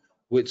do,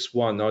 which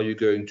one are you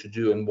going to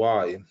do and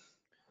why?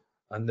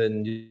 And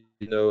then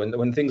you know, and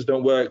when things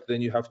don't work,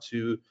 then you have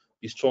to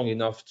be strong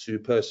enough to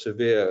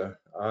persevere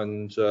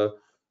and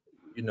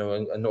you know,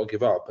 and not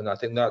give up. And I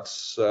think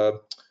that's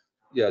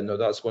yeah, no,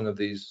 that's one of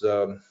these.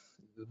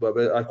 But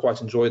I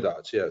quite enjoy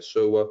that. Yeah,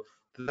 so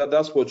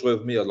that's what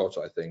drove me a lot,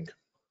 I think.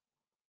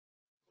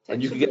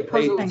 And you can get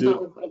paid to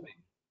do it.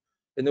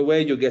 In a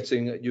way, you're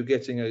getting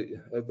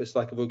it's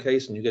like a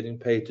vocation. You're getting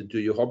paid to do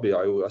your hobby.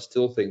 I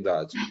still think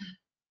that,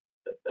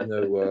 you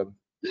know,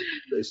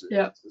 it's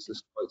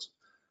quite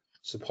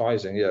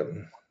surprising. Yeah.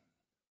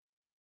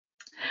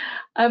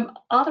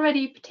 Are there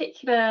any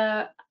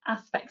particular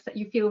aspects that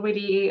you feel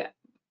really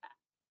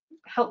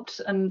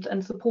helped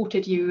and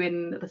supported you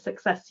in the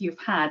success you've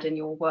had in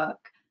your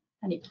work?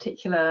 Any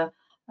particular,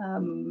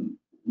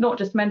 not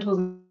just mentors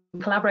and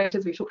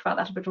collaborators, we've talked about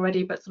that a bit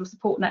already, but sort of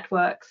support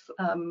networks,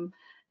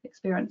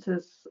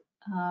 experiences?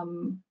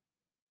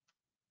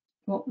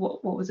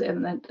 What was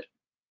it that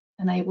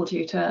enabled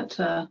you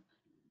to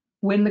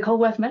win the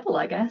Colworth Medal,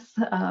 I guess?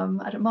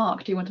 I don't,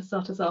 Mark, do you want to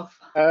start us off?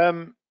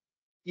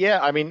 Yeah,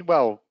 I mean,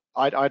 well,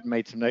 I'd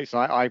made some notes.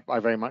 I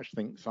very much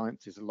think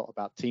science is a lot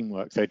about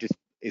teamwork. So just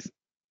is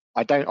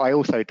I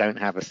also don't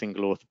have a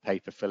single author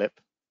paper, Philip.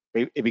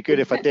 It'd be good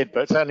if I did,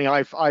 but certainly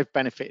I've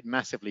benefited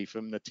massively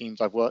from the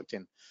teams I've worked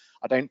in.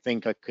 I don't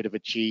think I could have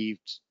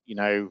achieved, you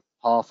know,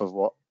 half of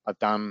what I've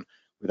done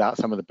without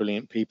some of the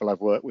brilliant people I've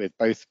worked with,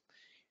 both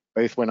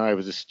when I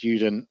was a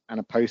student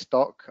and a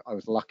postdoc. I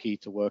was lucky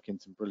to work in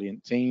some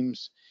brilliant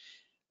teams.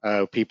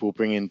 People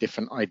bring in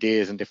different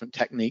ideas and different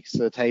techniques to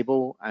the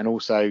table, and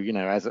also, you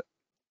know, as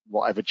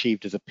what I've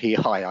achieved as a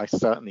PI, I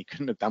certainly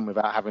couldn't have done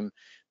without having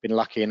been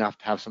lucky enough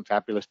to have some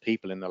fabulous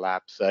people in the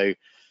lab. So,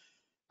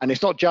 and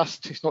it's not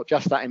just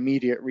that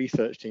immediate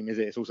research team, is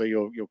it? It's also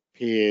your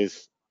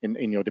peers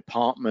in your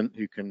department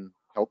who can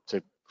help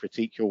to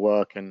critique your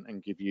work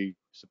and give you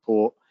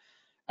support,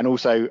 and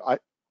also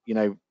you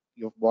know,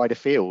 your wider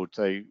field.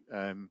 So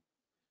I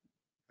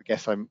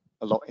guess I'm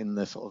a lot in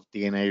the sort of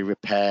DNA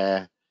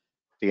repair,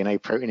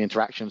 DNA protein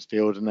interactions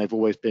field, and they've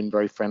always been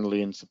very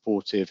friendly and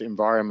supportive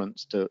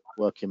environments to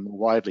work in more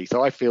widely.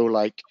 So I feel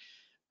like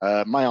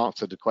my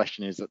answer to the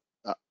question is that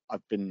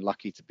I've been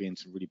lucky to be in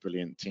some really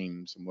brilliant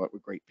teams and work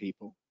with great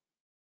people.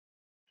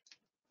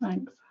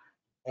 Thanks.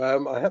 I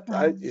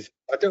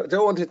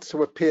don't want it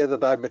to appear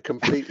that I'm a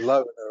complete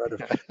loner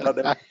and I've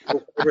done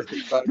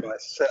everything by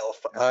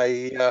myself.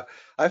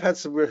 I've had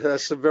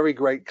some very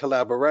great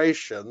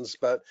collaborations,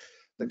 but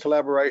the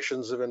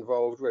collaborations have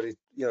involved really,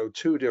 you know,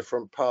 two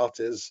different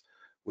parties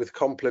with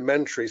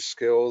complementary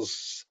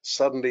skills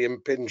suddenly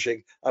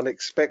impinging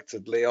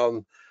unexpectedly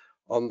on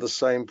the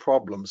same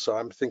problem. So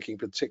I'm thinking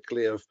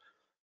particularly of,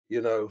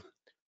 you know,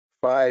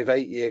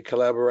 5-8 year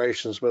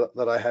collaborations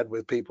that I had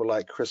with people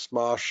like Chris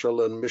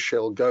Marshall and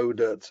Michel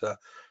Godert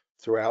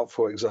throughout,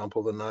 for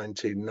example, the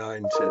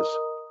 1990s.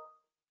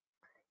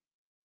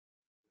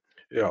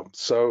 Yeah,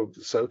 so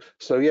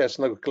yes,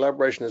 no,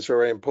 collaboration is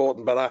very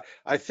important, but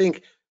I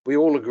think we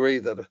all agree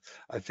that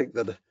I think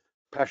that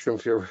passion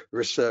for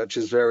research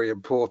is very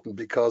important,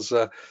 because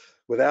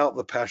without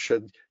the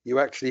passion, you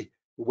actually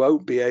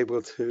won't be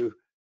able to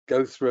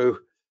go through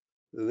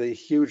the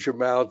huge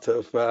amount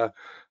of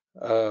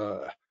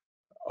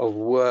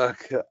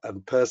work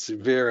and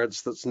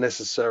perseverance that's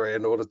necessary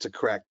in order to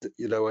crack,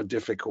 you know, a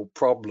difficult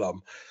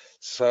problem.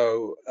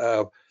 So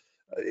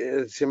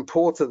it's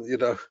important, you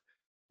know,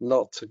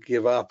 not to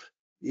give up,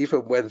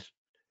 even when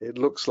it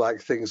looks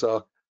like things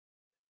are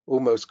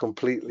almost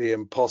completely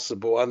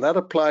impossible. And that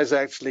applies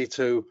actually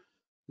to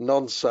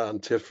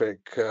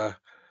non-scientific,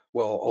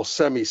 or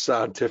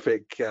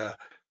semi-scientific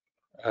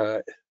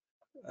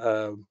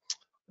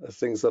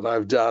things that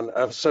I've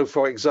done. So,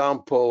 for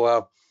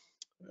example,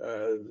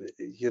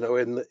 you know,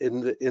 in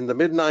the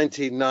mid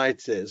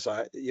 1990s,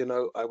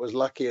 I was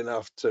lucky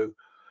enough to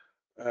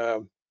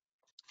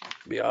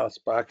be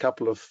asked by a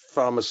couple of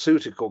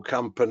pharmaceutical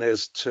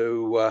companies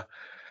to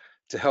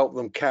help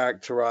them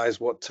characterize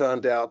what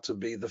turned out to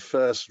be the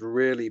first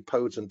really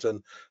potent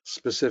and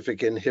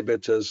specific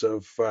inhibitors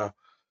of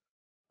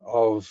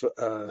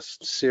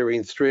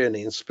serine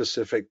threonine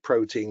specific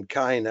protein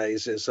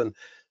kinases. And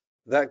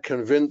that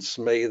convinced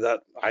me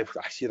that I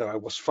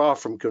was far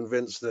from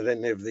convinced that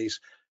any of these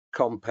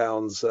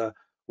compounds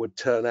would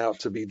turn out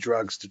to be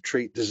drugs to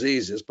treat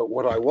diseases. But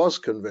what I was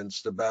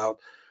convinced about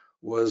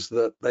was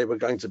that they were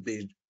going to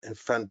be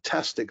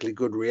fantastically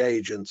good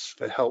reagents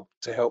to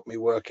help me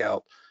work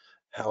out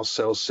how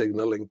cell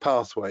signaling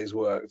pathways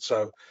worked.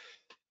 So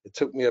it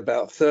took me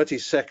about 30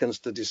 seconds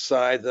to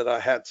decide that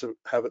I had to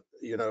have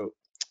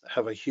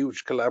a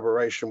huge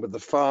collaboration with the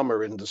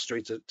pharma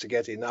industry to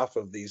get enough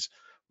of these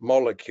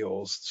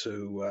molecules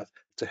to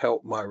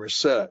help my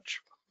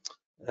research.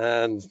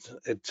 And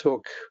it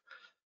took,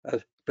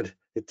 but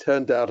it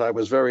turned out I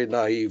was very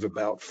naive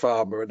about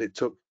pharma, and it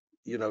took,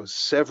 you know,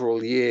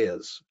 several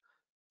years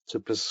to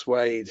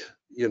persuade,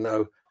 you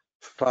know,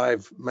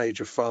 5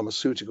 major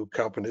pharmaceutical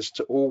companies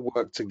to all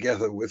work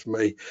together with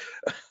me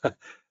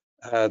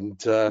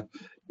and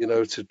you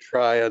know, to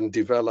try and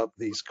develop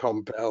these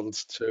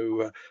compounds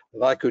that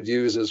I could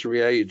use as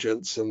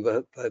reagents, and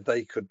that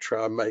they could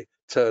try and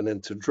turn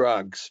into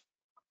drugs.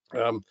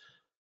 There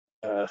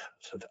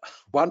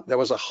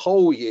was a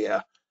whole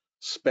year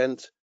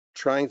spent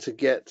trying to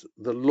get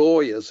the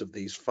lawyers of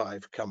these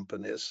 5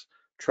 companies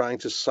trying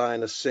to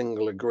sign a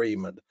single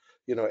agreement.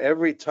 You know,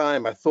 every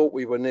time I thought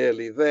we were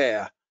nearly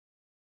there,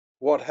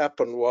 what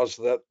happened was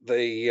that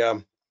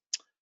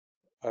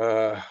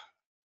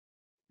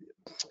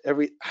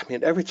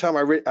every time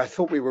I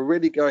thought we were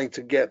really going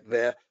to get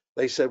there,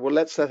 they said, well,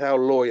 let's let our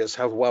lawyers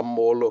have one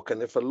more look.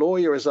 And if a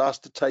lawyer is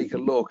asked to take a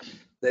look,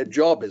 their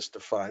job is to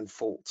find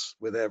faults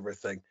with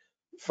everything.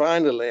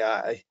 Finally,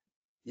 I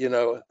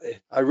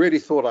really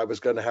thought I was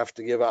going to have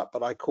to give up,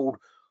 but I called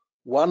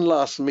one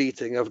last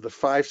meeting of the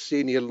 5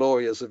 senior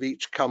lawyers of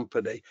each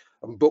company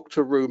and booked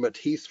a room at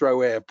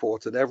Heathrow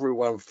Airport, and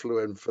everyone flew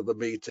in for the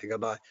meeting.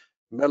 And I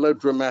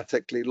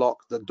melodramatically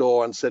locked the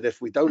door and said,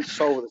 if we don't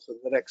solve this in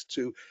the next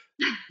 2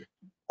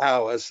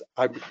 hours,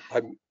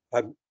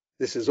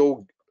 this is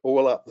all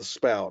up the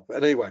spout.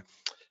 But anyway,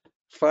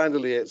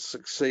 finally it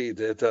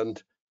succeeded,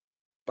 and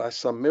by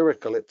some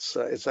miracle,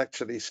 it's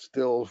actually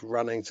still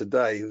running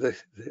today. The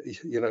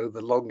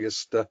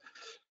longest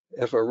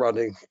ever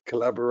running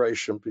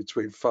collaboration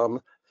between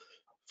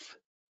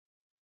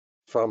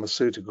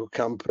pharmaceutical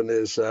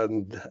companies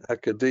and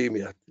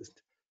academia.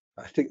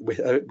 I think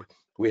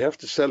we have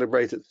to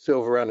celebrate its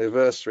silver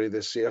anniversary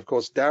this year. Of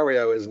course,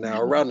 Dario is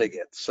now running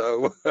it,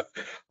 so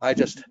I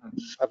just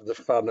have the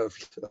fun of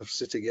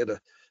sitting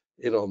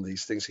in on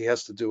these things. He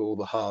has to do all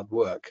the hard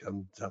work,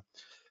 and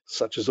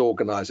such as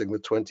organizing the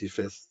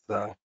 25th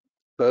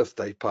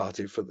birthday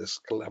party for this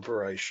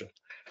collaboration.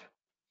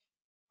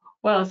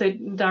 Well, so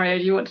Dario,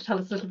 do you want to tell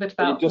us a little bit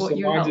about just what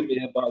you helped? reminded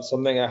me about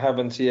something I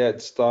haven't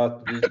yet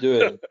started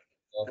doing.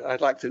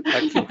 I'd like to.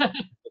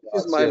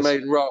 This is my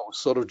main role,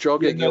 sort of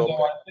jogging your.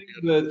 I think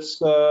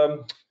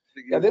that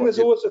I think there's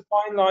always a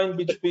fine line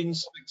between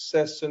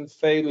success and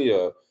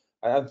failure.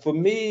 And for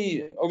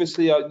me,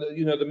 obviously,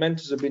 the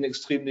mentors have been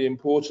extremely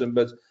important,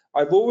 but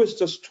I've always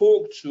just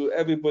talked to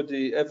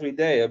everybody every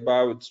day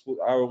about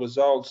our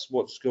results,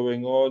 what's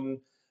going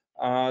on,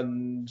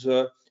 and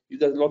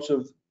there's lots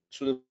of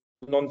sort of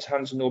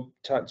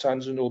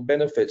non-tangible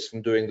benefits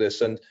from doing this.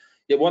 And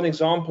one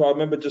example, I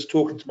remember just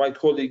talking to my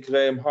colleague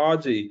Graham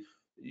Hardy,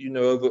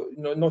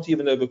 not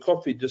even over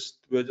coffee,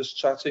 we're just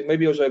chatting.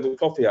 Maybe it was over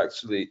coffee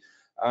actually,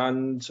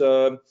 and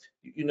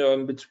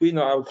in between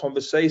our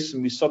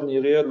conversation, we suddenly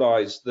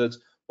realized that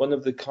one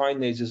of the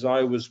kinases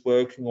I was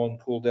working on,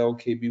 called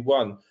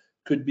LKB1,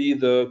 could be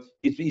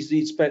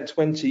he spent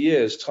 20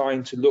 years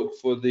trying to look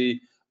for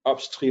the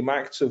upstream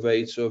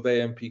activator of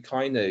AMP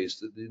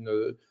kinase,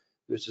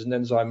 which is an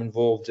enzyme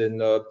involved in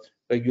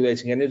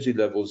regulating energy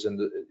levels, and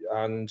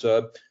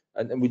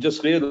we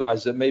just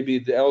realized that maybe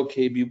the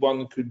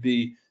LKB1 could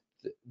be,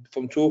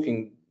 from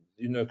talking,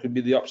 could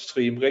be the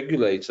upstream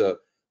regulator.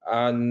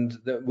 And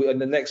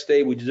the next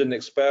day we did an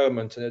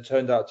experiment, and it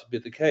turned out to be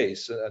the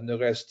case, and the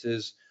rest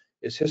is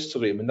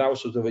history. I mean, that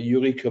was sort of a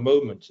eureka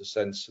moment,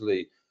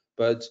 essentially.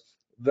 But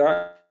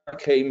that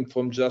came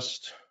from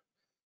just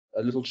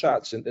a little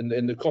chat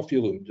in the coffee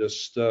room,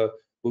 just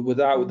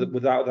without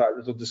that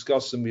little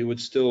discussion, we would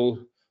still,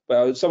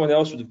 well, someone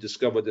else would have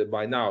discovered it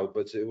by now.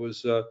 But it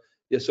was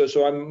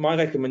my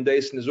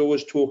recommendation is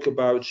always talk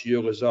about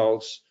your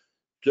results.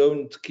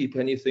 Don't keep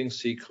anything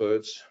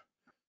secret.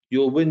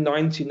 You'll win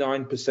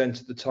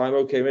 99% of the time.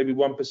 Okay, maybe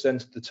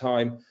 1% of the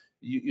time,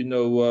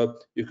 your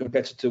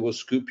competitor will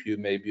scoop you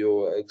maybe,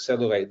 or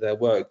accelerate their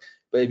work.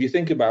 But if you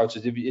think about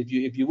it,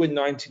 if you win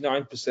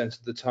 99%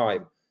 of the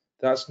time,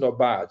 that's not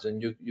bad,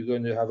 and you're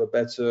going to have a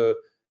better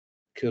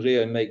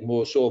career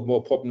and solve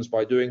more problems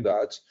by doing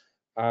that.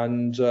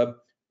 And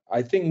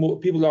I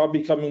think people are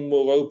becoming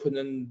more open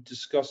and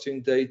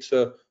discussing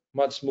data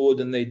much more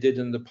than they did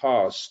in the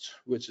past,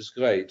 which is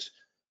great.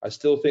 I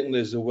still think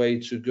there's a way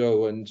to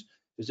go, and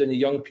if there's any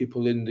young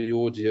people in the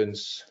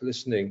audience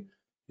listening,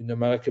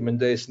 my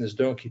recommendation is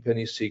don't keep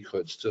any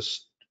secrets.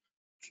 Just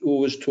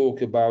always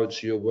talk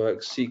about your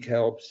work, seek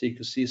help, seek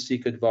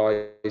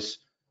advice,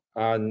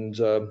 and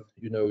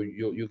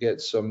you'll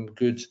get some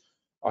good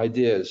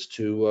ideas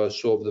to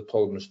solve the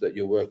problems that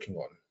you're working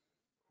on.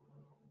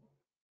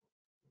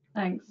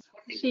 Thanks.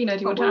 Sheena,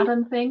 do you want to add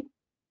anything?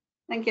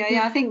 Thank you.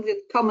 Yeah, I think the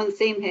common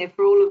theme here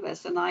for all of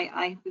us, and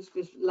I was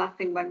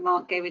laughing when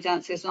Mark gave it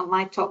answer, so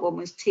my top one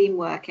was team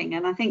working.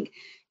 And I think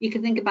you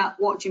can think about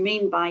what do you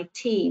mean by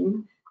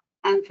team.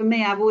 And for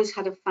me, I've always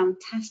had a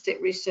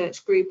fantastic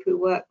research group who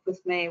work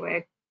with me.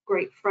 We're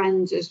great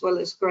friends as well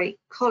as great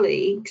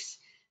colleagues.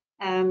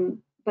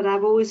 But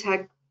I've always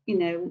had,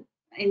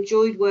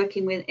 enjoyed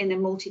working in a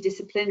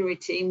multidisciplinary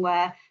team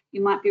where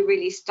you might be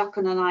really stuck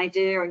on an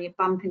idea and you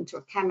bump into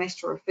a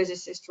chemist or a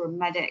physicist or a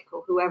medic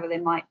or whoever they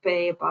might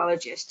be, a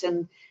biologist,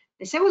 and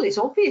they say, well, it's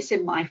obvious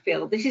in my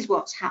field, this is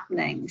what's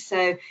happening.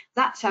 So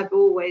that's I've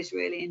always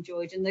really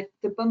enjoyed. And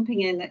the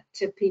bumping in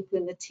to people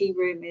in the tea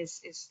room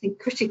is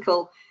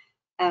critical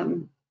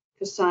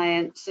for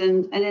science.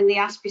 And in the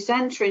Astbury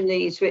Centre in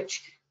Leeds,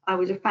 which I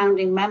was a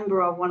founding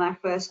member of when I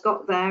first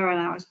got there, and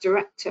I was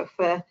director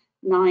for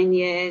 9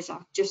 years.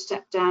 I've just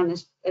stepped down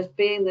as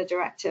being the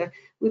director.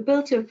 We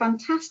built a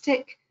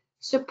fantastic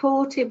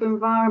supportive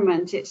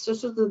environment. It's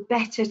sort of the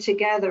better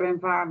together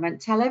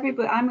environment. Tell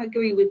everybody, I'm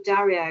agree with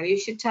Dario, you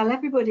should tell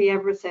everybody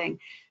everything,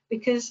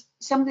 because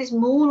somebody's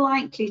more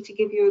likely to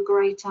give you a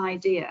great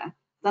idea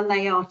than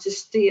they are to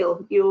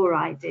steal your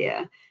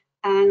idea.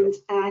 And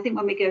I think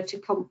when we go to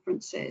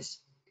conferences,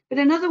 but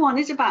another one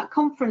is about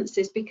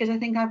conferences, because I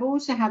think I've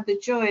also had the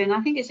joy, and I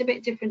think it's a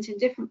bit different in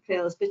different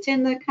fields, but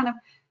in the kind of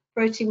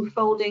protein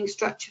folding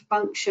structure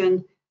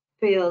function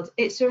field,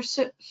 it's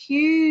a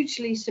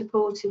hugely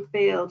supportive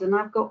field, and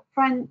I've got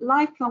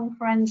lifelong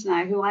friends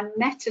now who I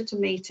met at a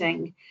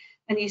meeting,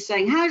 and you're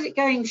saying, how's it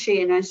going,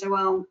 Sheena? I said,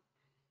 well,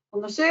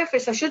 on the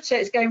surface I should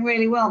say it's going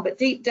really well, but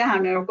deep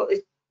down I've got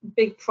this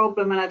big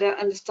problem and I don't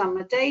understand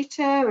my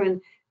data,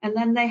 and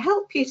then they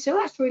help you. So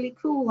that's really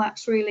cool,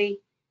 that's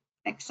really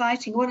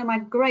exciting. One of my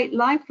great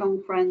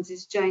lifelong friends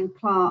is Jane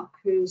Clark,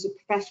 who's a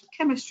professor of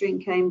chemistry in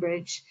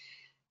Cambridge.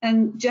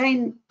 And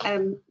Jane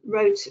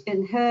wrote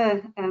in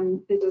her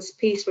little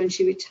piece when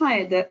she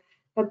retired that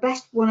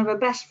one of her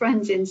best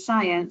friends in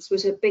science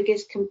was her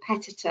biggest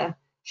competitor,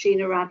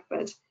 Sheena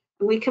Radford.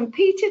 And we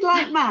competed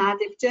like mad.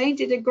 If Jane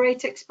did a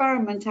great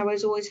experiment, I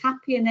was always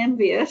happy and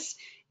envious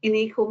in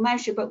equal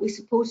measure, but we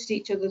supported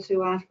each other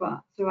throughout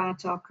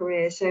our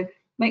career. So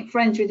make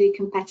friends with your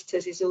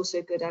competitors is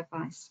also good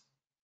advice.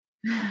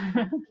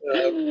 I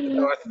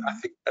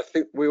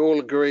think we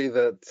all agree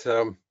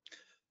that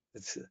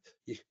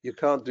you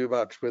can't do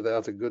much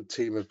without a good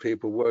team of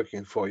people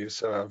working for you.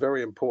 So a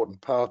very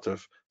important part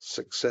of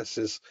success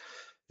is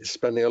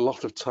spending a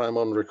lot of time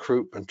on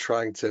recruitment,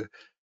 trying to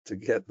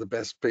get the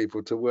best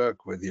people to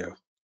work with you.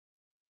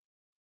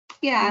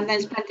 Yeah, and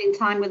then spending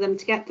time with them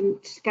to get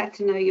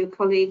to know your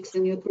colleagues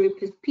and your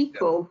group as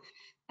people,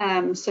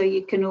 so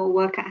you can all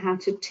work out how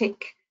to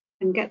tick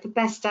and get the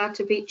best out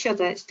of each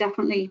other. It's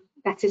definitely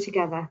better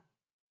together.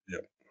 Yeah.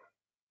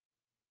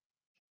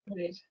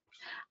 Great.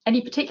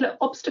 Any particular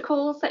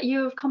obstacles that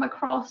you've come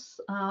across,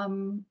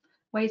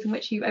 ways in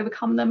which you've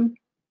overcome them?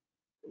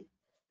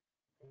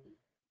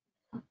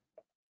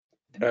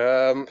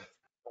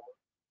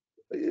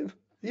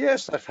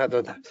 Yes, I've had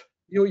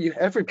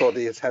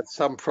everybody has had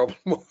some problem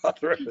or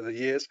other over the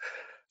years.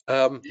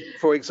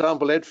 For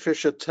example, Ed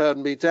Fisher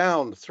turned me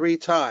down 3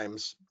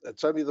 times.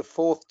 It's only the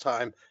 4th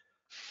time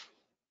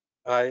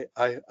I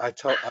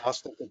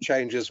asked him to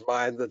change his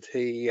mind that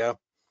he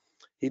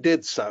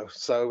did so.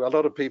 So a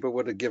lot of people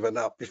would have given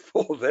up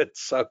before then.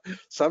 So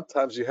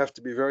sometimes you have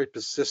to be very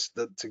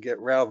persistent to get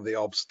around the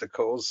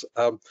obstacles.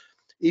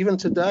 Even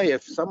today,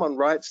 if someone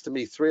writes to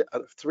me 3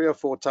 or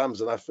 4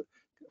 times and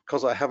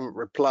because I haven't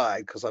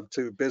replied because I'm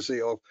too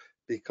busy or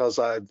because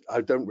I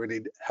don't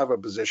really have a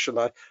position,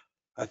 I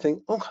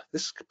think, oh,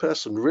 this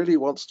person really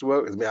wants to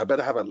work with me. I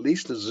better have at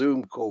least a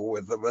Zoom call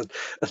with them and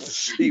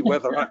see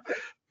whether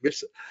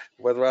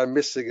I'm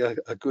missing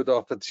a good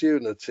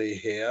opportunity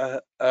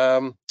here.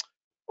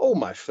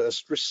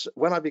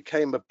 When I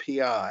became a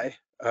PI,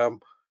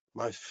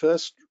 my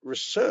first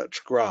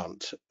research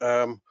grant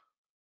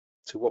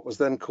to what was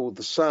then called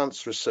the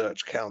Science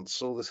Research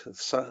Council,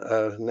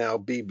 now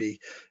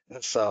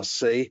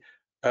BBSRC,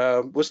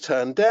 was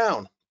turned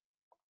down.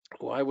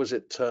 Why was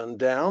it turned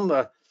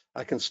down?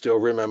 I can still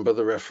remember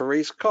the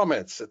referee's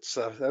comments. It's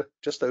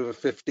just over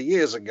 50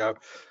 years ago.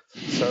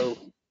 So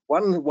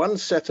one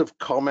set of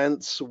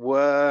comments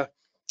were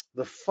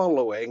the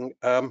following.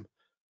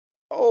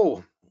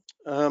 Protein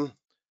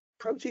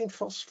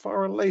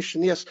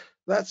phosphorylation. Yes,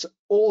 that's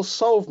all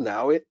solved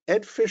now.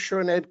 Ed Fisher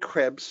and Ed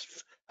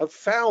Krebs have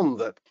found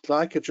that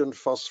glycogen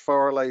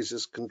phosphorylase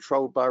is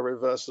controlled by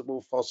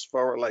reversible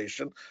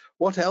phosphorylation.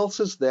 What else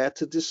is there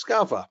to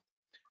discover?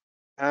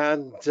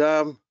 And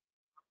the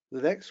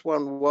next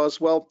one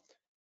was, well,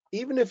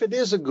 even if it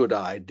is a good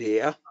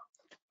idea,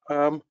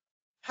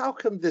 how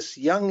can this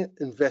young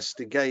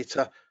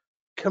investigator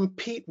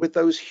compete with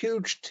those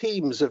huge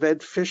teams of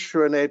Ed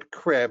Fisher and Ed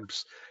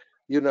Krebs?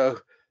 You know,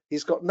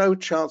 he's got no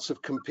chance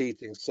of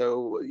competing,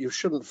 so you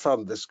shouldn't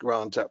fund this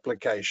grant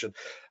application.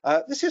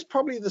 This is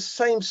probably the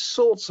same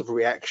sorts of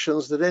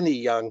reactions that any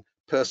young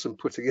person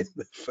putting in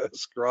the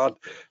first grant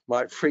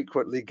might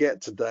frequently get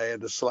today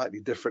in a slightly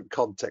different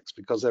context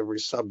because every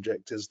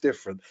subject is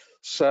different.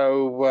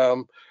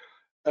 So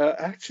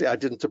actually, I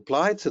didn't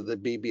apply to the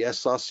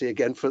BBSRC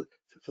again for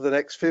the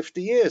next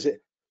 50 years.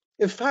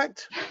 In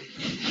fact,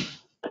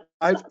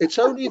 it's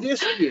only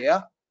this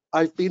year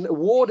I've been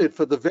awarded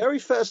for the very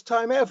first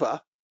time ever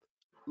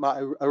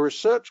a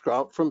research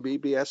grant from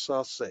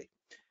BBSRC.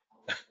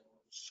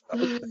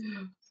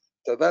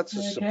 So that's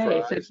a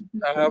surprise.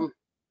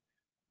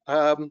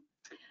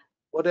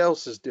 What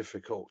else is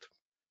difficult?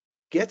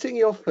 Getting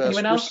your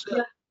first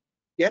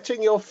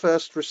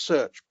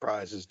research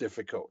prize is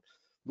difficult.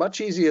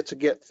 Much easier to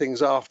get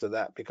things after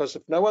that, because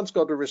if no one's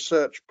got a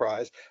research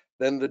prize,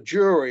 then the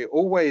jury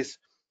always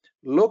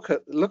look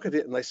at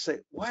it and they say,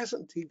 why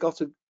hasn't he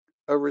got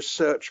a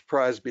research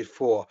prize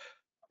before?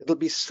 It'll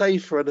be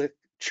safer and a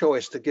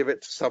choice to give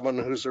it to someone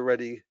who's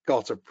already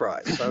got a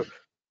prize. So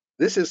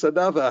this is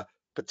another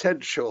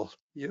potential,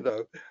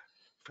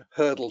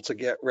 hurdle to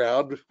get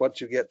round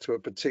once you get to a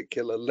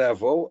particular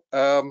level.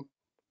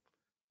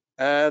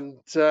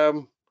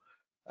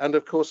 And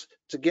of course,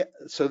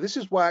 so this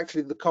is why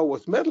actually the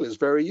Colworth Medal is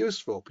very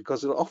useful,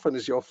 because it often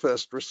is your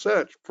first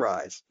research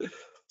prize.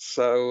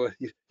 So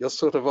you're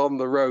sort of on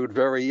the road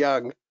very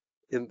young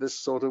in this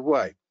sort of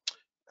way.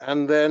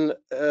 And then,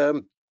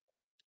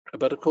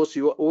 but of course,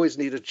 you always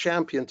need a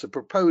champion to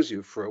propose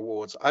you for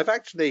awards. I've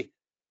actually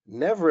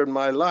never in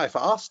my life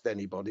asked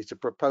anybody to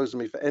propose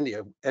me for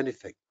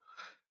anything.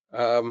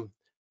 And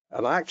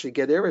I actually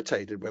get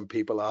irritated when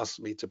people ask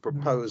me to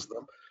propose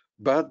them.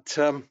 But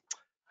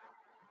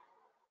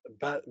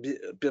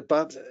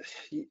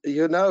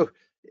you know,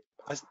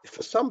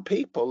 for some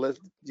people,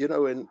 you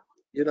know,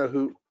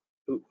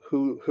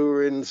 who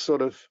are in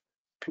sort of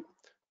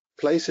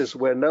places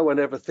where no one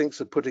ever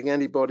thinks of putting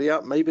anybody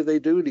up, maybe they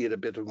do need a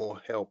bit of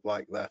more help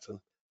like that and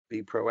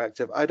be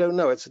proactive. I don't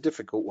know. It's a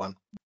difficult one.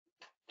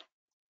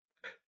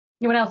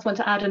 Anyone else want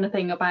to add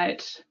anything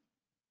about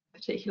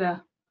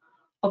particular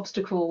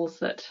obstacles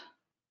that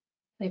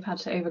they've had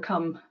to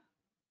overcome?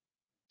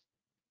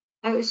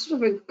 I would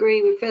sort of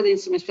agree with Phil in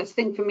some respects. I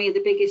think for me, the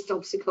biggest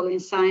obstacle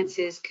in science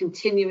is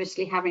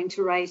continuously having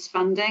to raise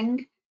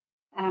funding.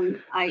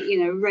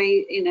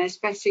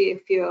 Especially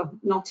if you're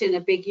not in a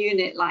big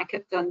unit like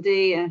at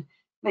Dundee, and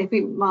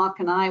maybe Mark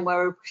and I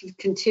were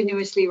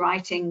continuously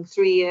writing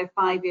 3-year,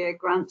 5-year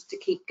grants to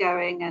keep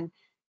going, and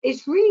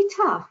it's really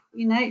tough.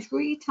 It's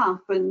really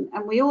tough, and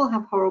we all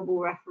have horrible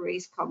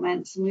referees'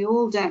 comments, and we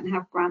all don't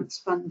have grants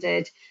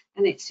funded,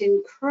 and it's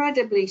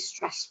incredibly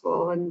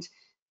stressful.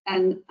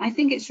 And I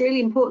think it's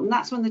really important.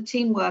 That's when the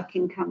team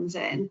working comes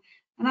in,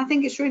 and I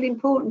think it's really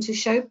important to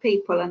show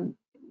people, and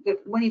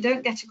that when you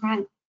don't get a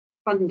grant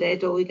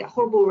funded or you get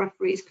horrible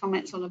referees'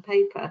 comments on a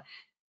paper,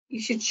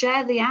 you should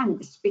share the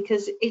angst,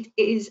 because it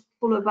is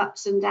full of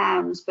ups and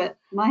downs. But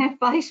my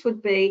advice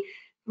would be,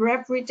 for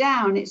every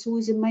down, it's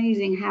always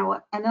amazing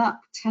how an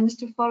up tends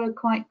to follow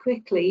quite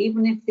quickly,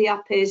 even if the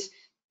up is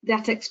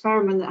that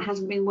experiment that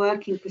hasn't been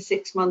working for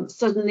 6 months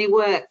suddenly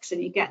works,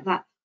 and you get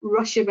that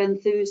rush of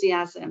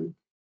enthusiasm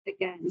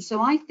again. So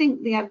I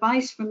think the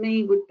advice for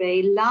me would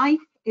be, life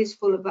is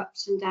full of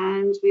ups and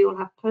downs. We all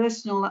have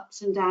personal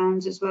ups and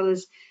downs as well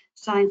as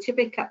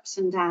scientific ups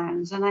and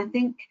downs, and I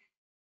think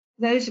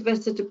those of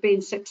us that have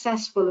been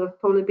successful have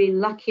probably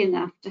been lucky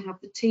enough to have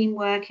the team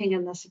working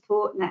and the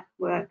support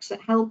networks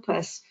that help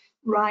us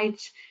ride,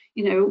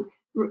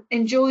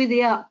 enjoy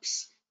the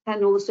ups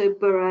and also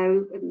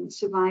burrow and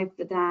survive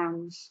the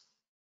downs.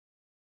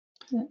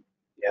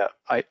 Yeah,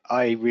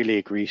 I really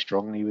agree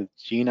strongly with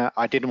Sheena.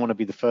 I didn't want to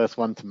be the first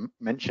one to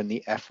mention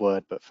the F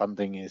word, but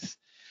funding is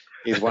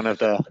one of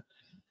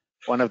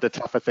the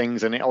tougher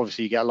things, and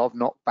obviously you get a lot of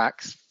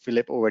knockbacks.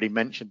 Philip already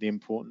mentioned the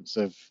importance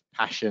of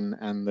passion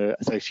and the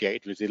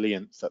associated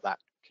resilience that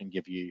can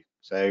give you.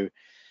 So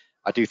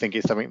I do think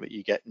it's something that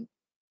you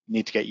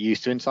need to get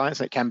used to in science.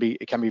 It can be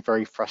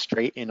very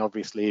frustrating,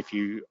 obviously, if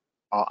you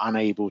are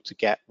unable to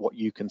get what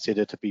you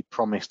consider to be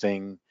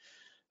promising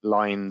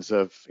lines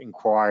of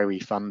inquiry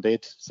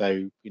funded.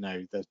 So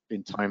there's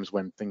been times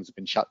when things have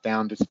been shut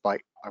down,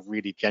 despite I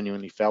really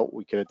genuinely felt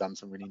we could have done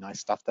some really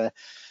nice stuff there,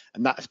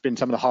 and that's been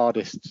some of the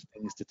hardest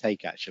things to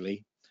take,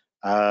 actually.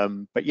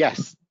 But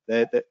yes,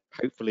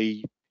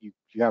 hopefully you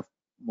have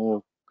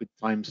more good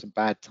times than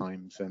bad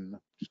times, and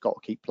just got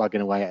to keep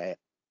plugging away at it.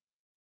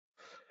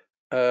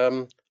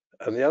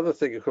 And the other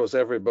thing, of course,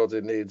 everybody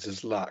needs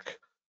is luck,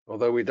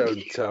 although we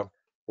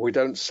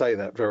don't say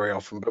that very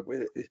often. But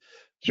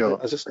sure.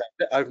 As I say,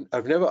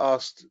 I've never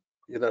asked,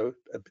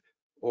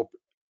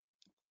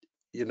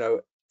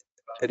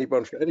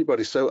 anyone for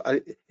anybody. So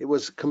it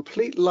was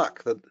complete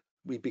luck that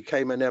we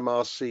became an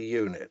MRC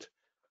unit.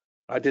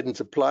 I didn't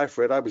apply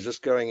for it. I was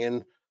just going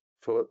in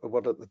for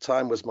what at the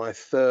time was my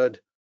 3rd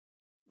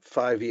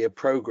 5-year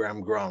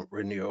program grant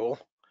renewal.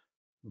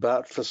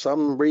 But for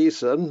some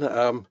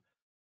reason,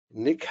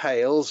 Nick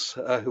Hales,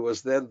 who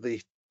was then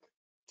the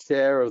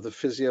chair of the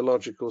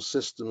Physiological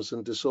Systems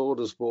and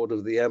Disorders Board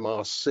of the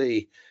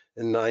MRC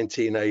in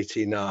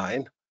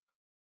 1989,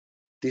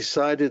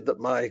 decided that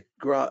my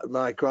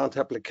grant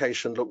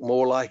application looked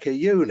more like a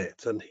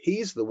unit, and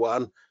he's the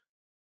one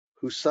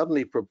who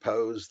suddenly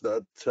proposed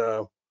that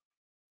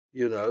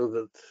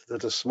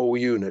that a small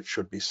unit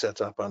should be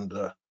set up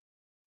under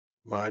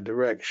my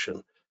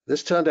direction.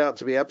 This turned out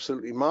to be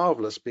absolutely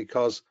marvelous,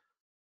 because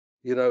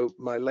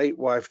my late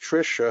wife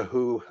Tricia,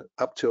 who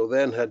up till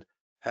then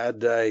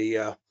had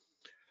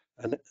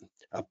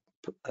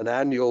an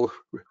annual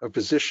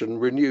position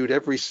renewed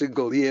every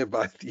single year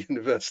by the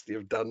University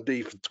of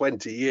Dundee for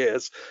 20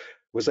 years,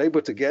 was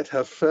able to get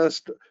her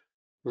first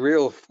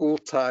real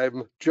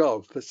full-time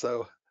job.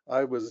 So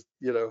I was,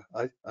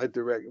 I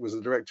was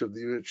the director of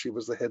the unit. She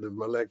was the head of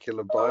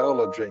molecular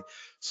biology.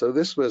 So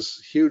this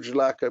was huge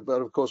luck.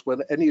 But of course,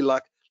 when any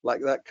luck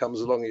like that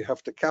comes along, you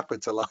have to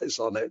capitalize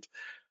on it.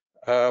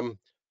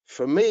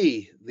 For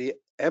me, the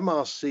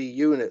MRC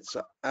units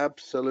are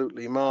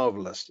absolutely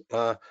marvelous.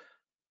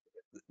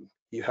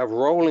 You have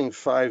rolling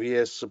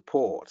 5-year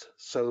support.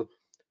 So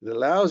It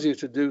allows you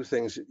to do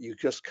things that you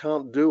just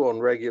can't do on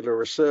regular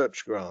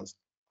research grants.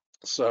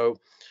 So,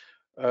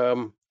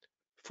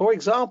 for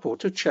example,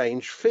 to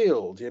change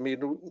field. I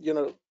mean, you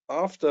know,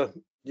 after,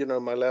 you know,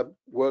 my lab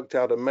worked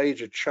out a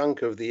major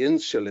chunk of the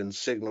insulin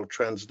signal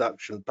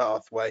transduction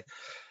pathway,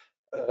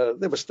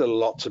 there was still a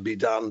lot to be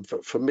done.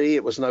 For me,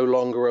 it was no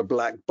longer a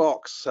black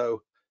box.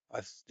 So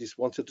I just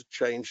wanted to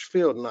change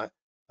field. And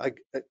I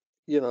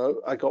you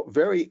know, I got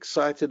very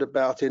excited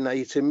about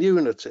innate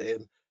immunity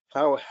and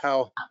how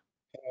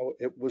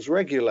it was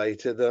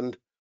regulated. And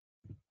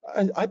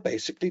I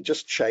basically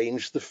just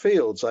changed the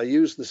fields. I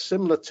used the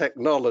similar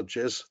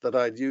technologies that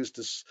I'd used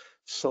to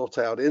sort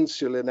out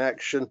insulin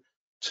action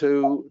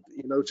to,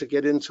 you know, to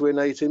get into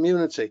innate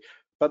immunity.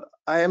 But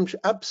I am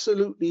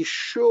absolutely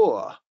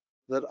sure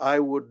that I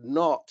would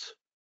not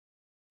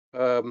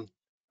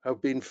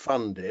have been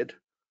funded,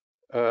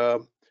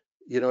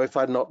 you know, if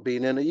I'd not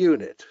been in a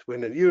unit.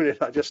 When in a unit,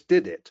 I just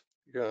did it.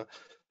 You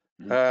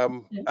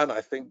know, and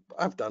I think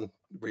I've done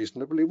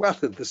reasonably well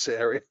in this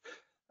area.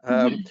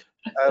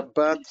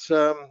 But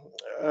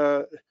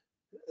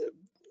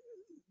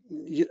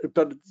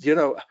you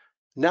know,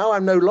 now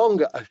I'm no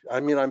longer, I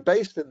mean, I'm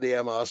based in the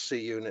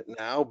MRC unit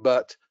now,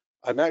 but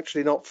I'm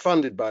actually not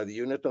funded by the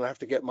unit, and I have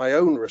to get my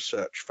own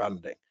research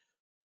funding.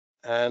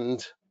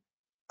 And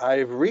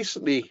I've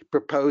recently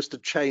proposed to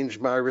change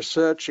my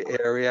research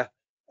area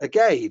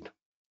again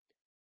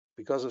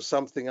because of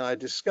something I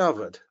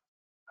discovered.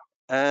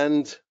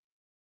 And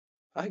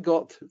I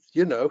got,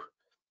 you know,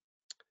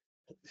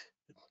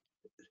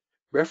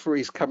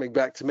 referees coming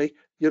back to me,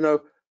 you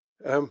know,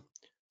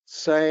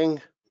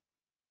 saying,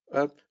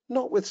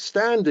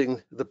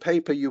 notwithstanding the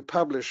paper you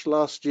published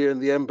last year in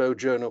the EMBO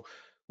journal,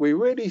 we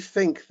really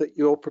think that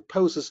your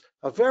proposals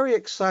are very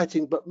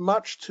exciting, but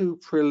much too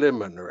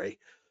preliminary.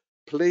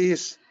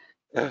 Please,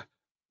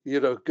 you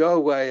know, go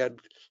away and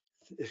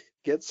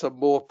get some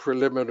more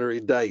preliminary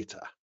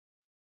data.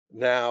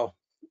 Now,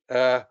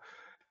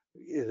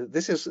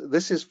 this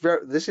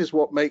is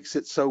what makes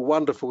it so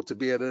wonderful to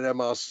be in an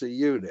MRC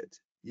unit.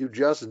 You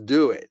just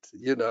do it,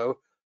 you know,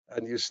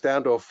 and you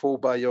stand or fall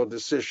by your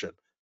decision.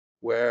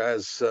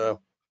 Whereas,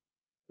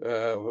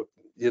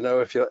 you know,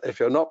 if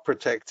you're not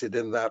protected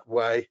in that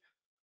way,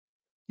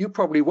 you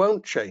probably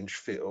won't change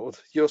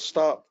field. You'll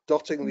start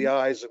dotting the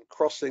I's and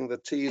crossing the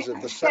T's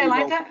of the same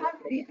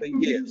for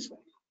years.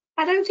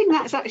 I don't think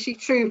that's actually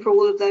true for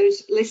all of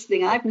those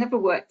listening. I've never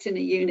worked in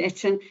a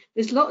unit, and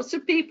there's lots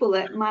of people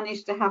that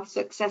manage to have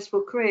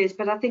successful careers,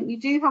 but I think you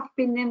do have to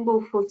be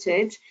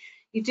nimble-footed.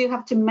 You do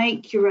have to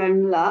make your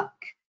own luck,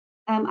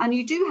 and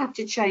you do have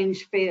to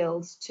change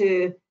fields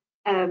to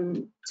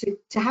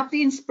have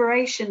the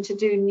inspiration to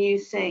do new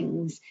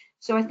things.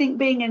 So I think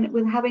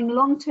with having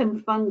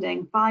long-term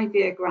funding,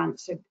 5-year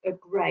grants are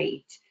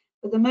great.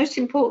 But the most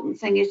important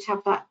thing is to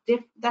have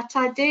that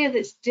idea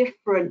that's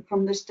different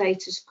from the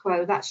status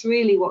quo. That's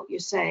really what you're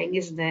saying,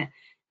 isn't it?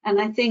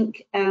 And I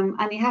think, and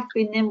you have to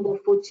be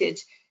nimble-footed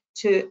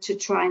to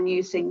try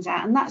new things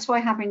out. And that's why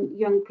having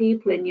young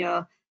people in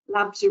your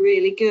labs are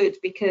really good,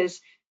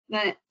 because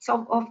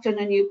so often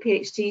a new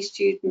PhD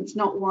student's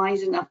not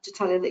wise enough to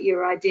tell you that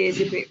your idea is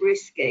a bit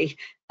risky,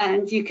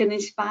 and you can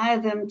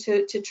inspire them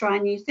to try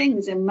new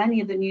things. And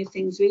many of the new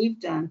things we've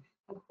done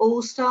have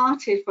all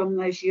started from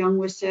those young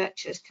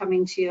researchers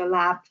coming to your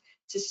lab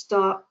to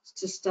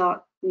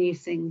start new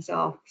things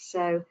off.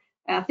 So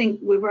I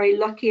think we're very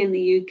lucky in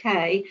the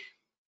UK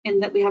in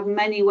that we have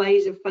many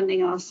ways of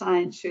funding our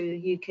science through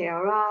the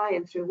UKRI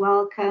and through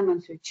Wellcome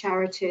and through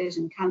charities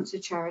and cancer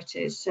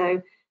charities.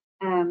 So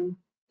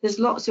there's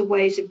lots of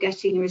ways of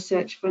getting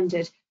research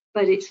funded,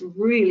 but it's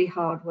really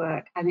hard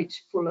work and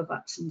it's full of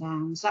ups and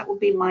downs. That would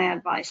be my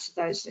advice to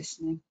those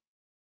listening.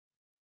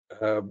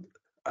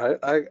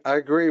 I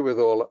agree with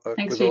all of that.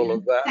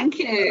 Thank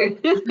you.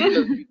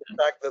 The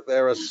fact that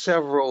there are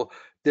several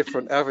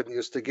different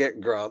avenues to get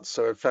grants.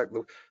 So in fact,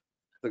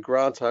 the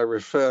grant I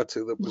refer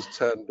to that was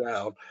turned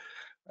down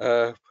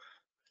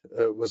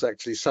was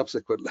actually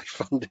subsequently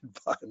funded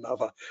by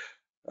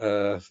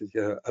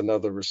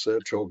another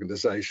research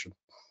organization.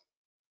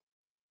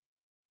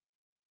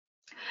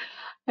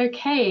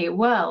 Okay,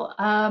 well,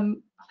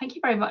 thank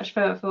you very much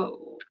for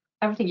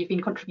everything you've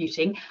been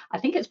contributing. I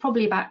think it's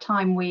probably about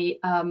time we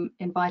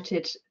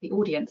invited the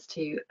audience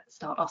to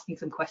start asking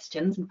some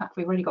questions. In fact,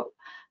 we've already got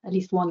at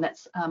least one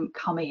that's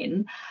come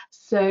in.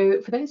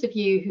 So for those of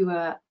you who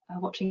are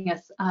watching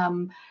us,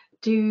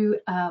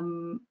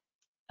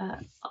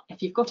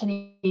 if you've got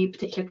any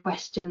particular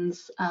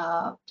questions,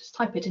 just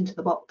type it into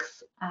the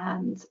box,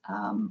 and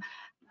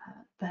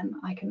then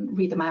I can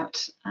read them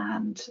out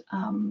and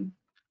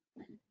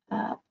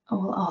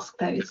I'll ask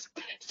those.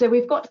 So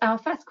we've got our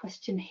first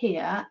question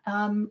here.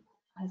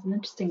 There's an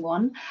interesting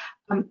one.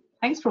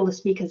 Thanks for all the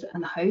speakers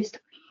and the host.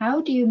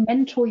 How do you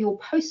mentor your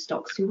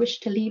postdocs who wish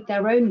to leave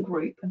their own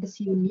group and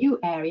pursue a new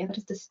area that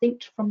is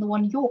distinct from the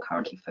one you're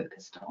currently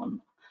focused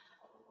on?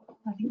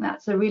 I think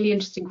that's a really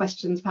interesting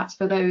question, perhaps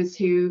for those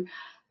who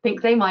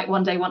think they might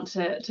one day want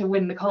to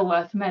win the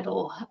Colworth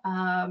Medal.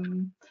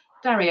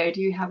 Dario,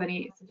 do you have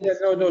any suggestions?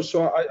 Yeah, no.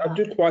 So I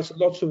do quite a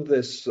lot of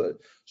this.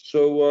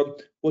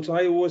 What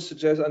I always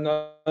suggest, and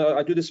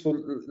I do this for,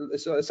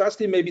 it's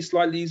actually maybe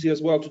slightly easier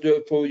as well to do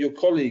it for your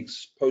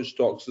colleagues,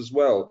 postdocs as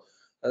well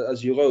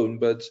as your own.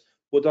 But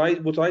what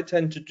I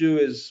tend to do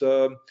is,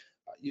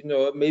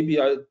 maybe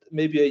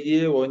a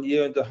year or a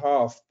year and a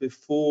half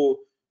before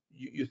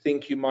you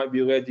think you might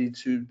be ready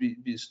to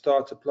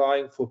start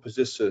applying for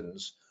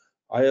positions,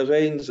 I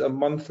arrange a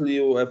monthly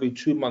or every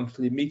 2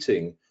 monthly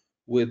meeting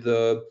with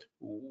the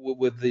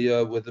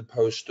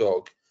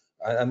postdoc,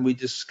 and we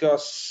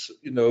discuss.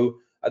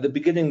 At the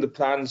beginning, the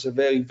plans are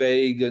very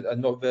vague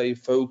and not very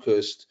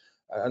focused,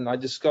 and I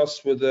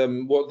discuss with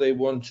them what they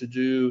want to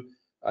do,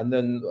 and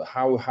then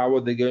how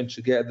are they going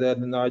to get there.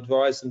 And I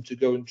advise them to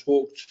go and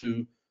talk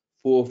to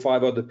 4 or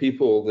 5 other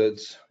people that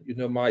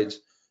might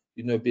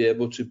be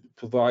able to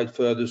provide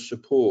further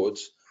support,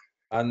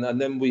 and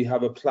then we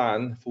have a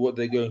plan for what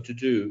they're going to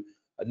do,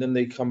 and then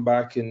they come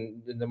back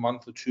in a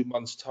month or 2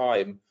 months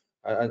time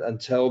and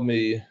tell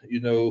me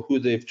who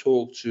they've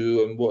talked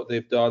to and what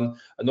they've done.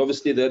 And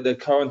obviously their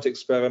current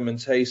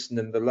experimentation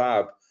in the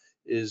lab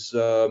is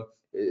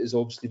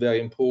obviously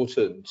very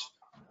important,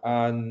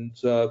 and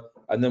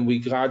then we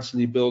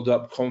gradually build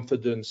up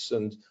confidence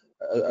and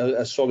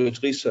a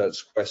solid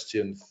research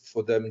question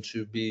for them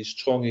to be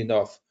strong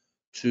enough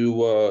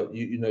to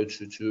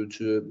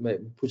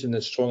put in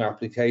a strong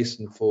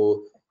application for a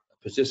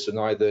position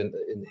either in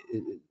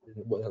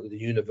the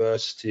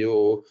university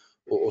or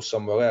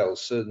somewhere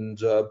else. And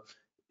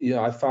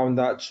I found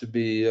that to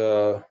be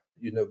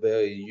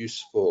very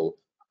useful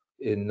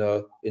in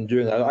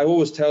doing that. I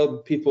always tell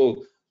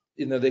people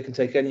they can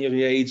take any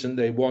reagent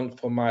they want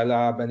from my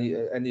lab,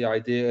 any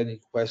idea, any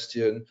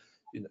question.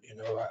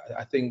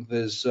 I think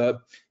there's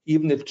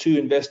even if 2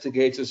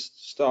 investigators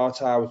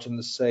start out in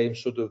the same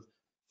sort of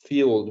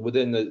field,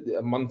 within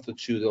a month or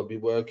 2 they'll be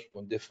working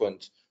on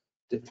different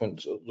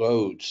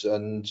roads,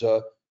 and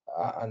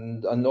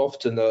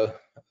often a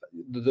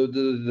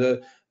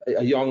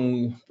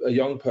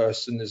young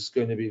person is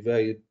going to be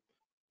very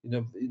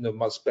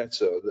much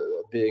better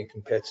being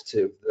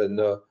competitive than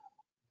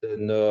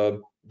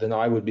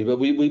I would be. But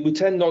we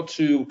tend not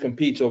to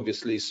compete,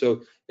 obviously.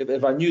 So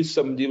if I knew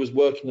somebody was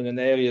working in an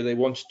area they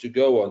wanted to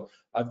go on,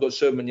 I've got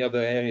so many other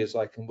areas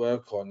I can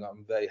work on.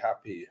 I'm very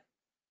happy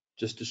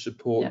just to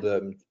support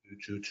them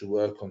to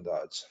work on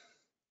that.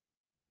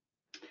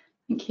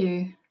 Thank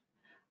you.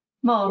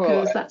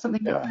 Mark, is that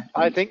something?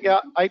 I think,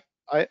 I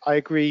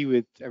agree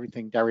with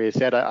everything Dario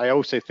said. I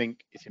also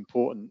think it's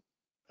important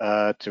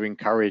to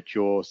encourage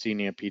your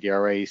senior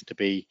PDRAs to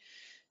be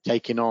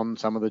taking on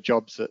some of the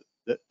jobs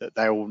that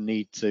they will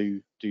need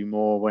to do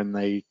more when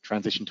they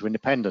transition to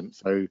independence.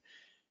 So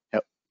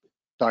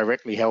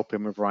directly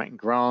helping with writing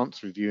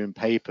grants, reviewing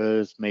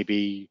papers,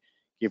 maybe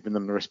giving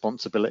them the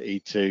responsibility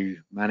to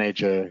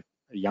manage a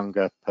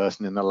younger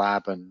person in the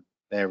lab and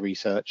their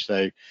research. So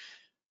I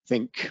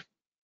think,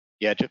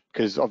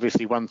 because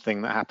obviously one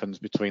thing that happens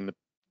between the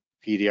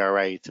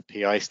PDRA to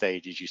PI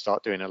stage is you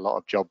start doing a lot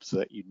of jobs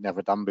that you've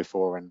never done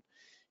before, and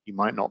you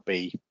might not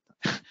be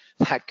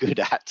that good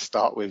at to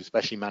start with,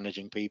 especially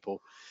managing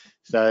people.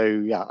 So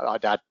yeah,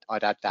 I'd add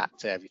that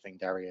to everything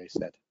Dario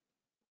said.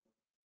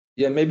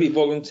 Yeah, maybe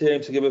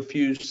volunteering to give a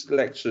few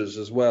lectures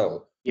as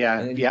well.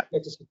 Yeah,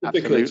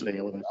 absolutely.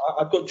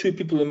 I've got 2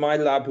 people in my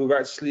lab who've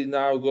actually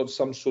now got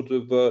some sort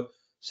of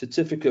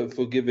certificate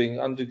for giving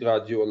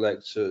undergraduate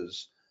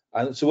lectures.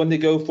 And so when they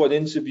go for an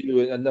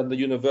interview and then the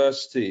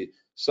university,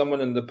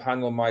 someone in the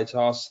panel might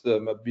ask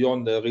them,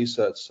 beyond their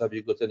research, have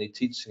you got any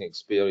teaching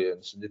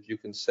experience? And if you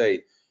can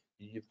say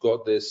you've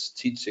got this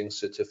teaching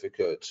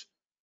certificate,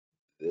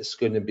 it's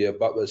going to be a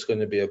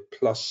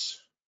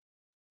plus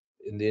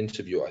in the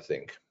interview, I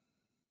think.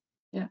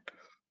 Yeah.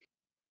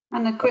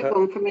 And a quick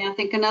one for me, I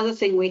think another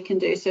thing we can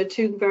do, so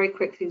 2 very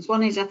quick things.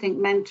 One is, I think,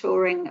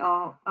 mentoring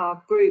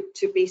our group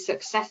to be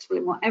successful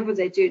in whatever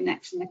they do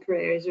next in their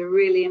career is a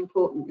really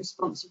important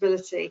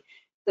responsibility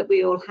that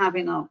we all have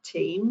in our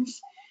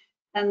teams.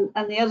 And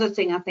the other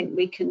thing I think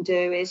we can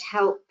do is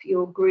help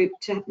your group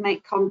to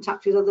make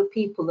contact with other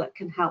people that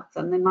can help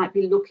them. They might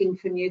be looking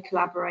for new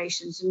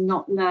collaborations and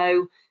not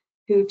know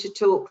who to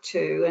talk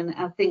to. And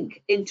I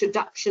think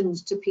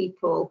introductions to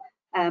people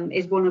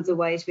is one of the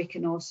ways we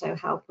can also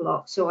help a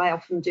lot. So I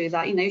often do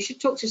that. You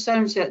should talk to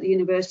so-and-so at the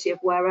university of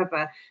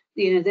wherever.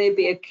 They'd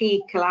be a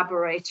key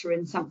collaborator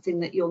in something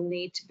that you'll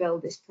need to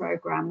build this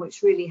program,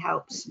 which really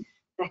helps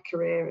their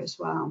career as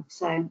well.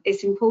 So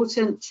it's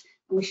important,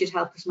 and we should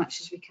help as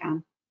much as we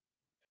can.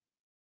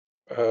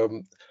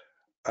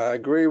 I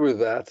agree with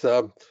that.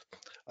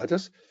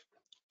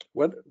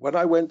 When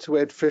I went to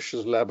Ed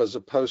Fisher's lab as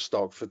a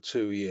postdoc for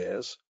 2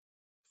 years,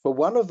 for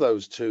one of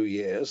those 2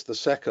 years, the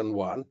second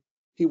one,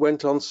 he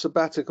went on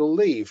sabbatical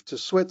leave to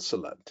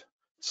Switzerland.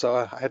 So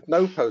I had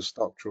no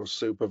postdoctoral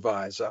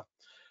supervisor,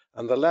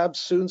 and the lab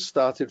soon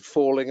started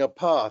falling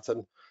apart,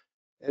 and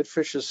Ed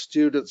Fisher's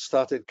students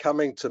started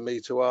coming to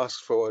me to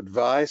ask for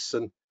advice,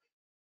 and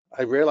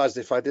I realized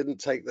if I didn't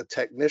take the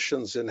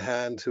technicians in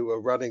hand who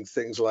were running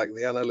things like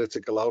the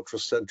analytical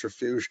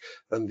ultracentrifuge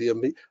and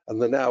the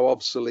now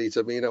obsolete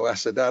amino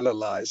acid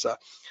analyzer,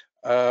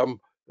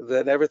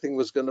 then everything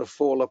was going to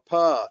fall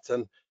apart.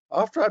 And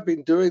after I'd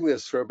been doing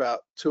this for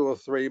about 2 or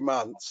 3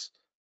 months,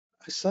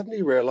 I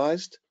suddenly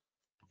realized,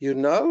 you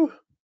know,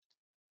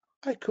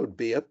 I could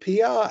be a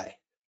PI.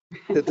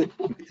 It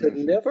had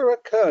never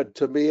occurred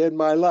to me in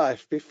my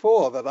life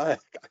before that I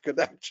could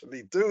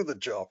actually do the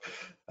job.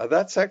 And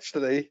that's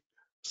actually,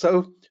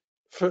 so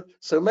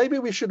maybe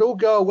we should all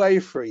go away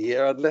for a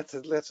year and let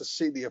a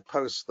senior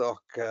postdoc,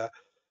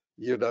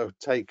 you know,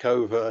 take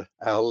over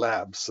our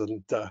labs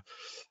and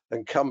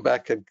come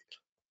back and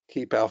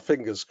keep our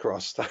fingers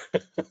crossed.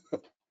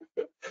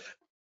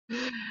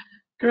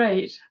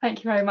 Great,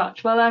 thank you very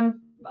much. Well,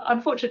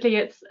 unfortunately,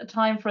 it's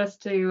time for us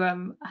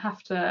to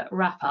have to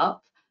wrap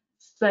up.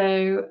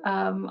 So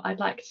I'd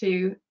like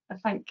to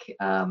thank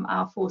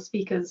our 4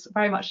 speakers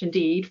very much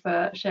indeed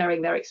for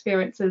sharing their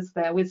experiences,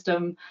 their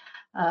wisdom,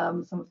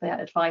 some of their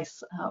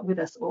advice with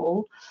us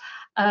all.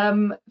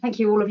 Thank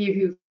you all of you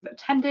who've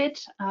attended.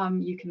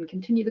 You can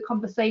continue the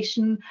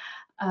conversation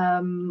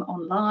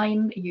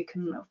online. You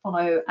can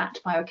follow at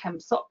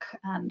BiochemSoc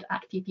and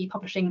at PP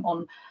Publishing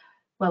on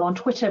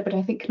Twitter, but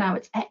I think now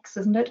it's X,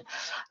 isn't it?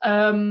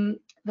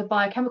 The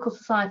Biochemical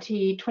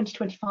Society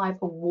 2025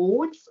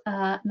 awards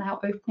now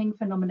opening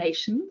for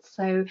nominations.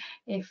 So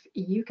if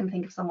you can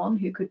think of someone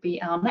who could be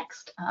our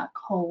next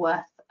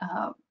Colworth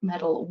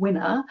Medal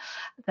winner,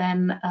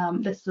 then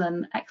this is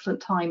an excellent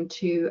time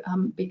to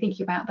be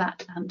thinking about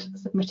that and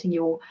submitting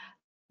your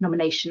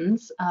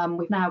nominations.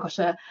 We've now got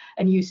a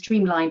new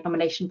streamlined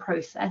nomination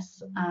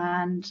process,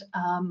 and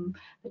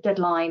the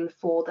deadline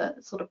for the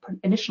sort of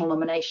initial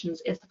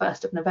nominations is the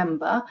 1st of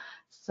November,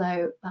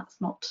 so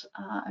that's not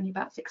only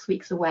about 6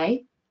 weeks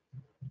away.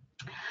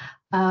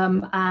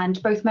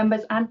 And both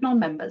members and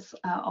non-members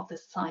of the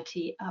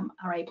Society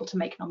are able to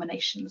make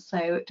nominations,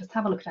 so just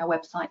have a look at our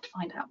website to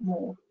find out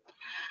more.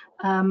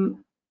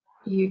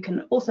 You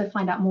can also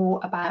find out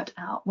more about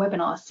our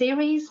webinar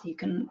series. You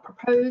can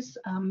propose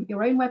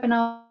your own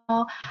webinar,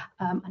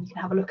 and you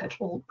can have a look at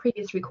all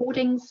previous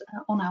recordings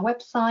on our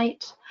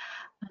website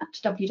at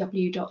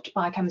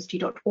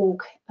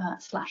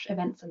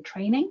www.biochemistry.org/events and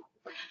training.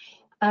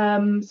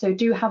 So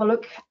do have a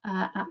look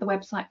at the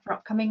website for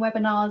upcoming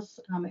webinars.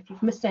 If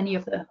you've missed any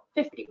of the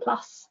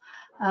 50+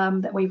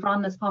 that we've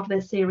run as part of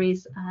this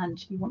series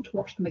and you want to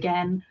watch them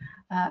again,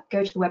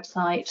 go to the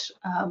website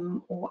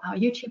or our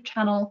YouTube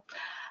channel.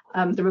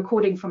 The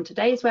recording from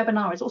today's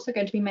webinar is also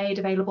going to be made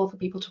available for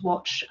people to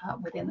watch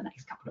within the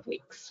next couple of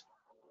weeks.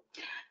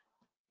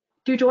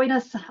 Do join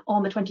us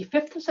on the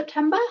 25th of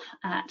September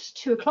at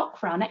 2 o'clock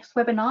for our next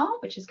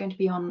webinar, which is going to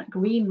be on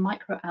green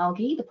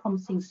microalgae, the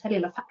promising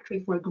cellular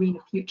factory for a greener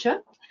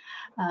future,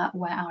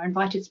 where our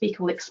invited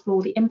speaker will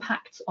explore the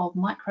impacts of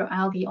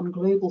microalgae on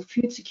global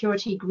food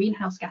security,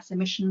 greenhouse gas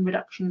emission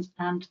reductions,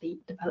 and the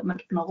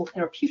development of novel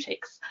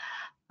therapeutics.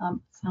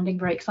 Sounding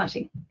very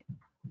exciting.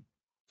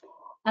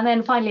 And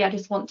then finally, I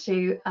just want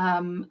to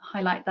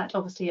highlight that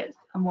obviously it's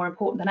more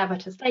important than ever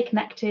to stay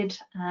connected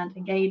and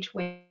engage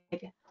with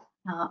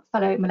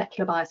fellow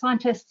molecular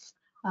bioscientists.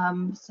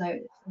 So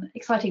it's an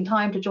exciting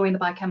time to join the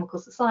Biochemical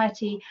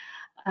Society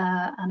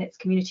and its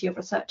community of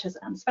researchers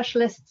and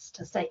specialists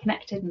to stay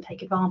connected and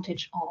take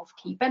advantage of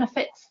key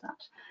benefits.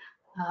 That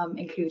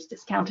includes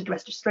discounted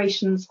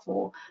registrations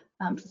for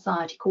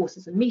society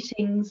courses and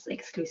meetings,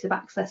 exclusive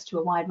access to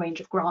a wide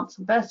range of grants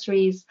and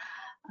bursaries,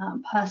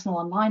 personal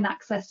online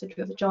access to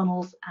 2 of the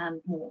journals,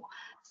 and more.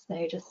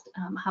 So just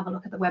have a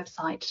look at the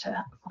website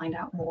to find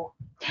out more.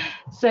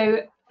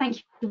 So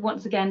thank you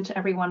once again to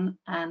everyone,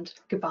 and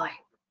goodbye.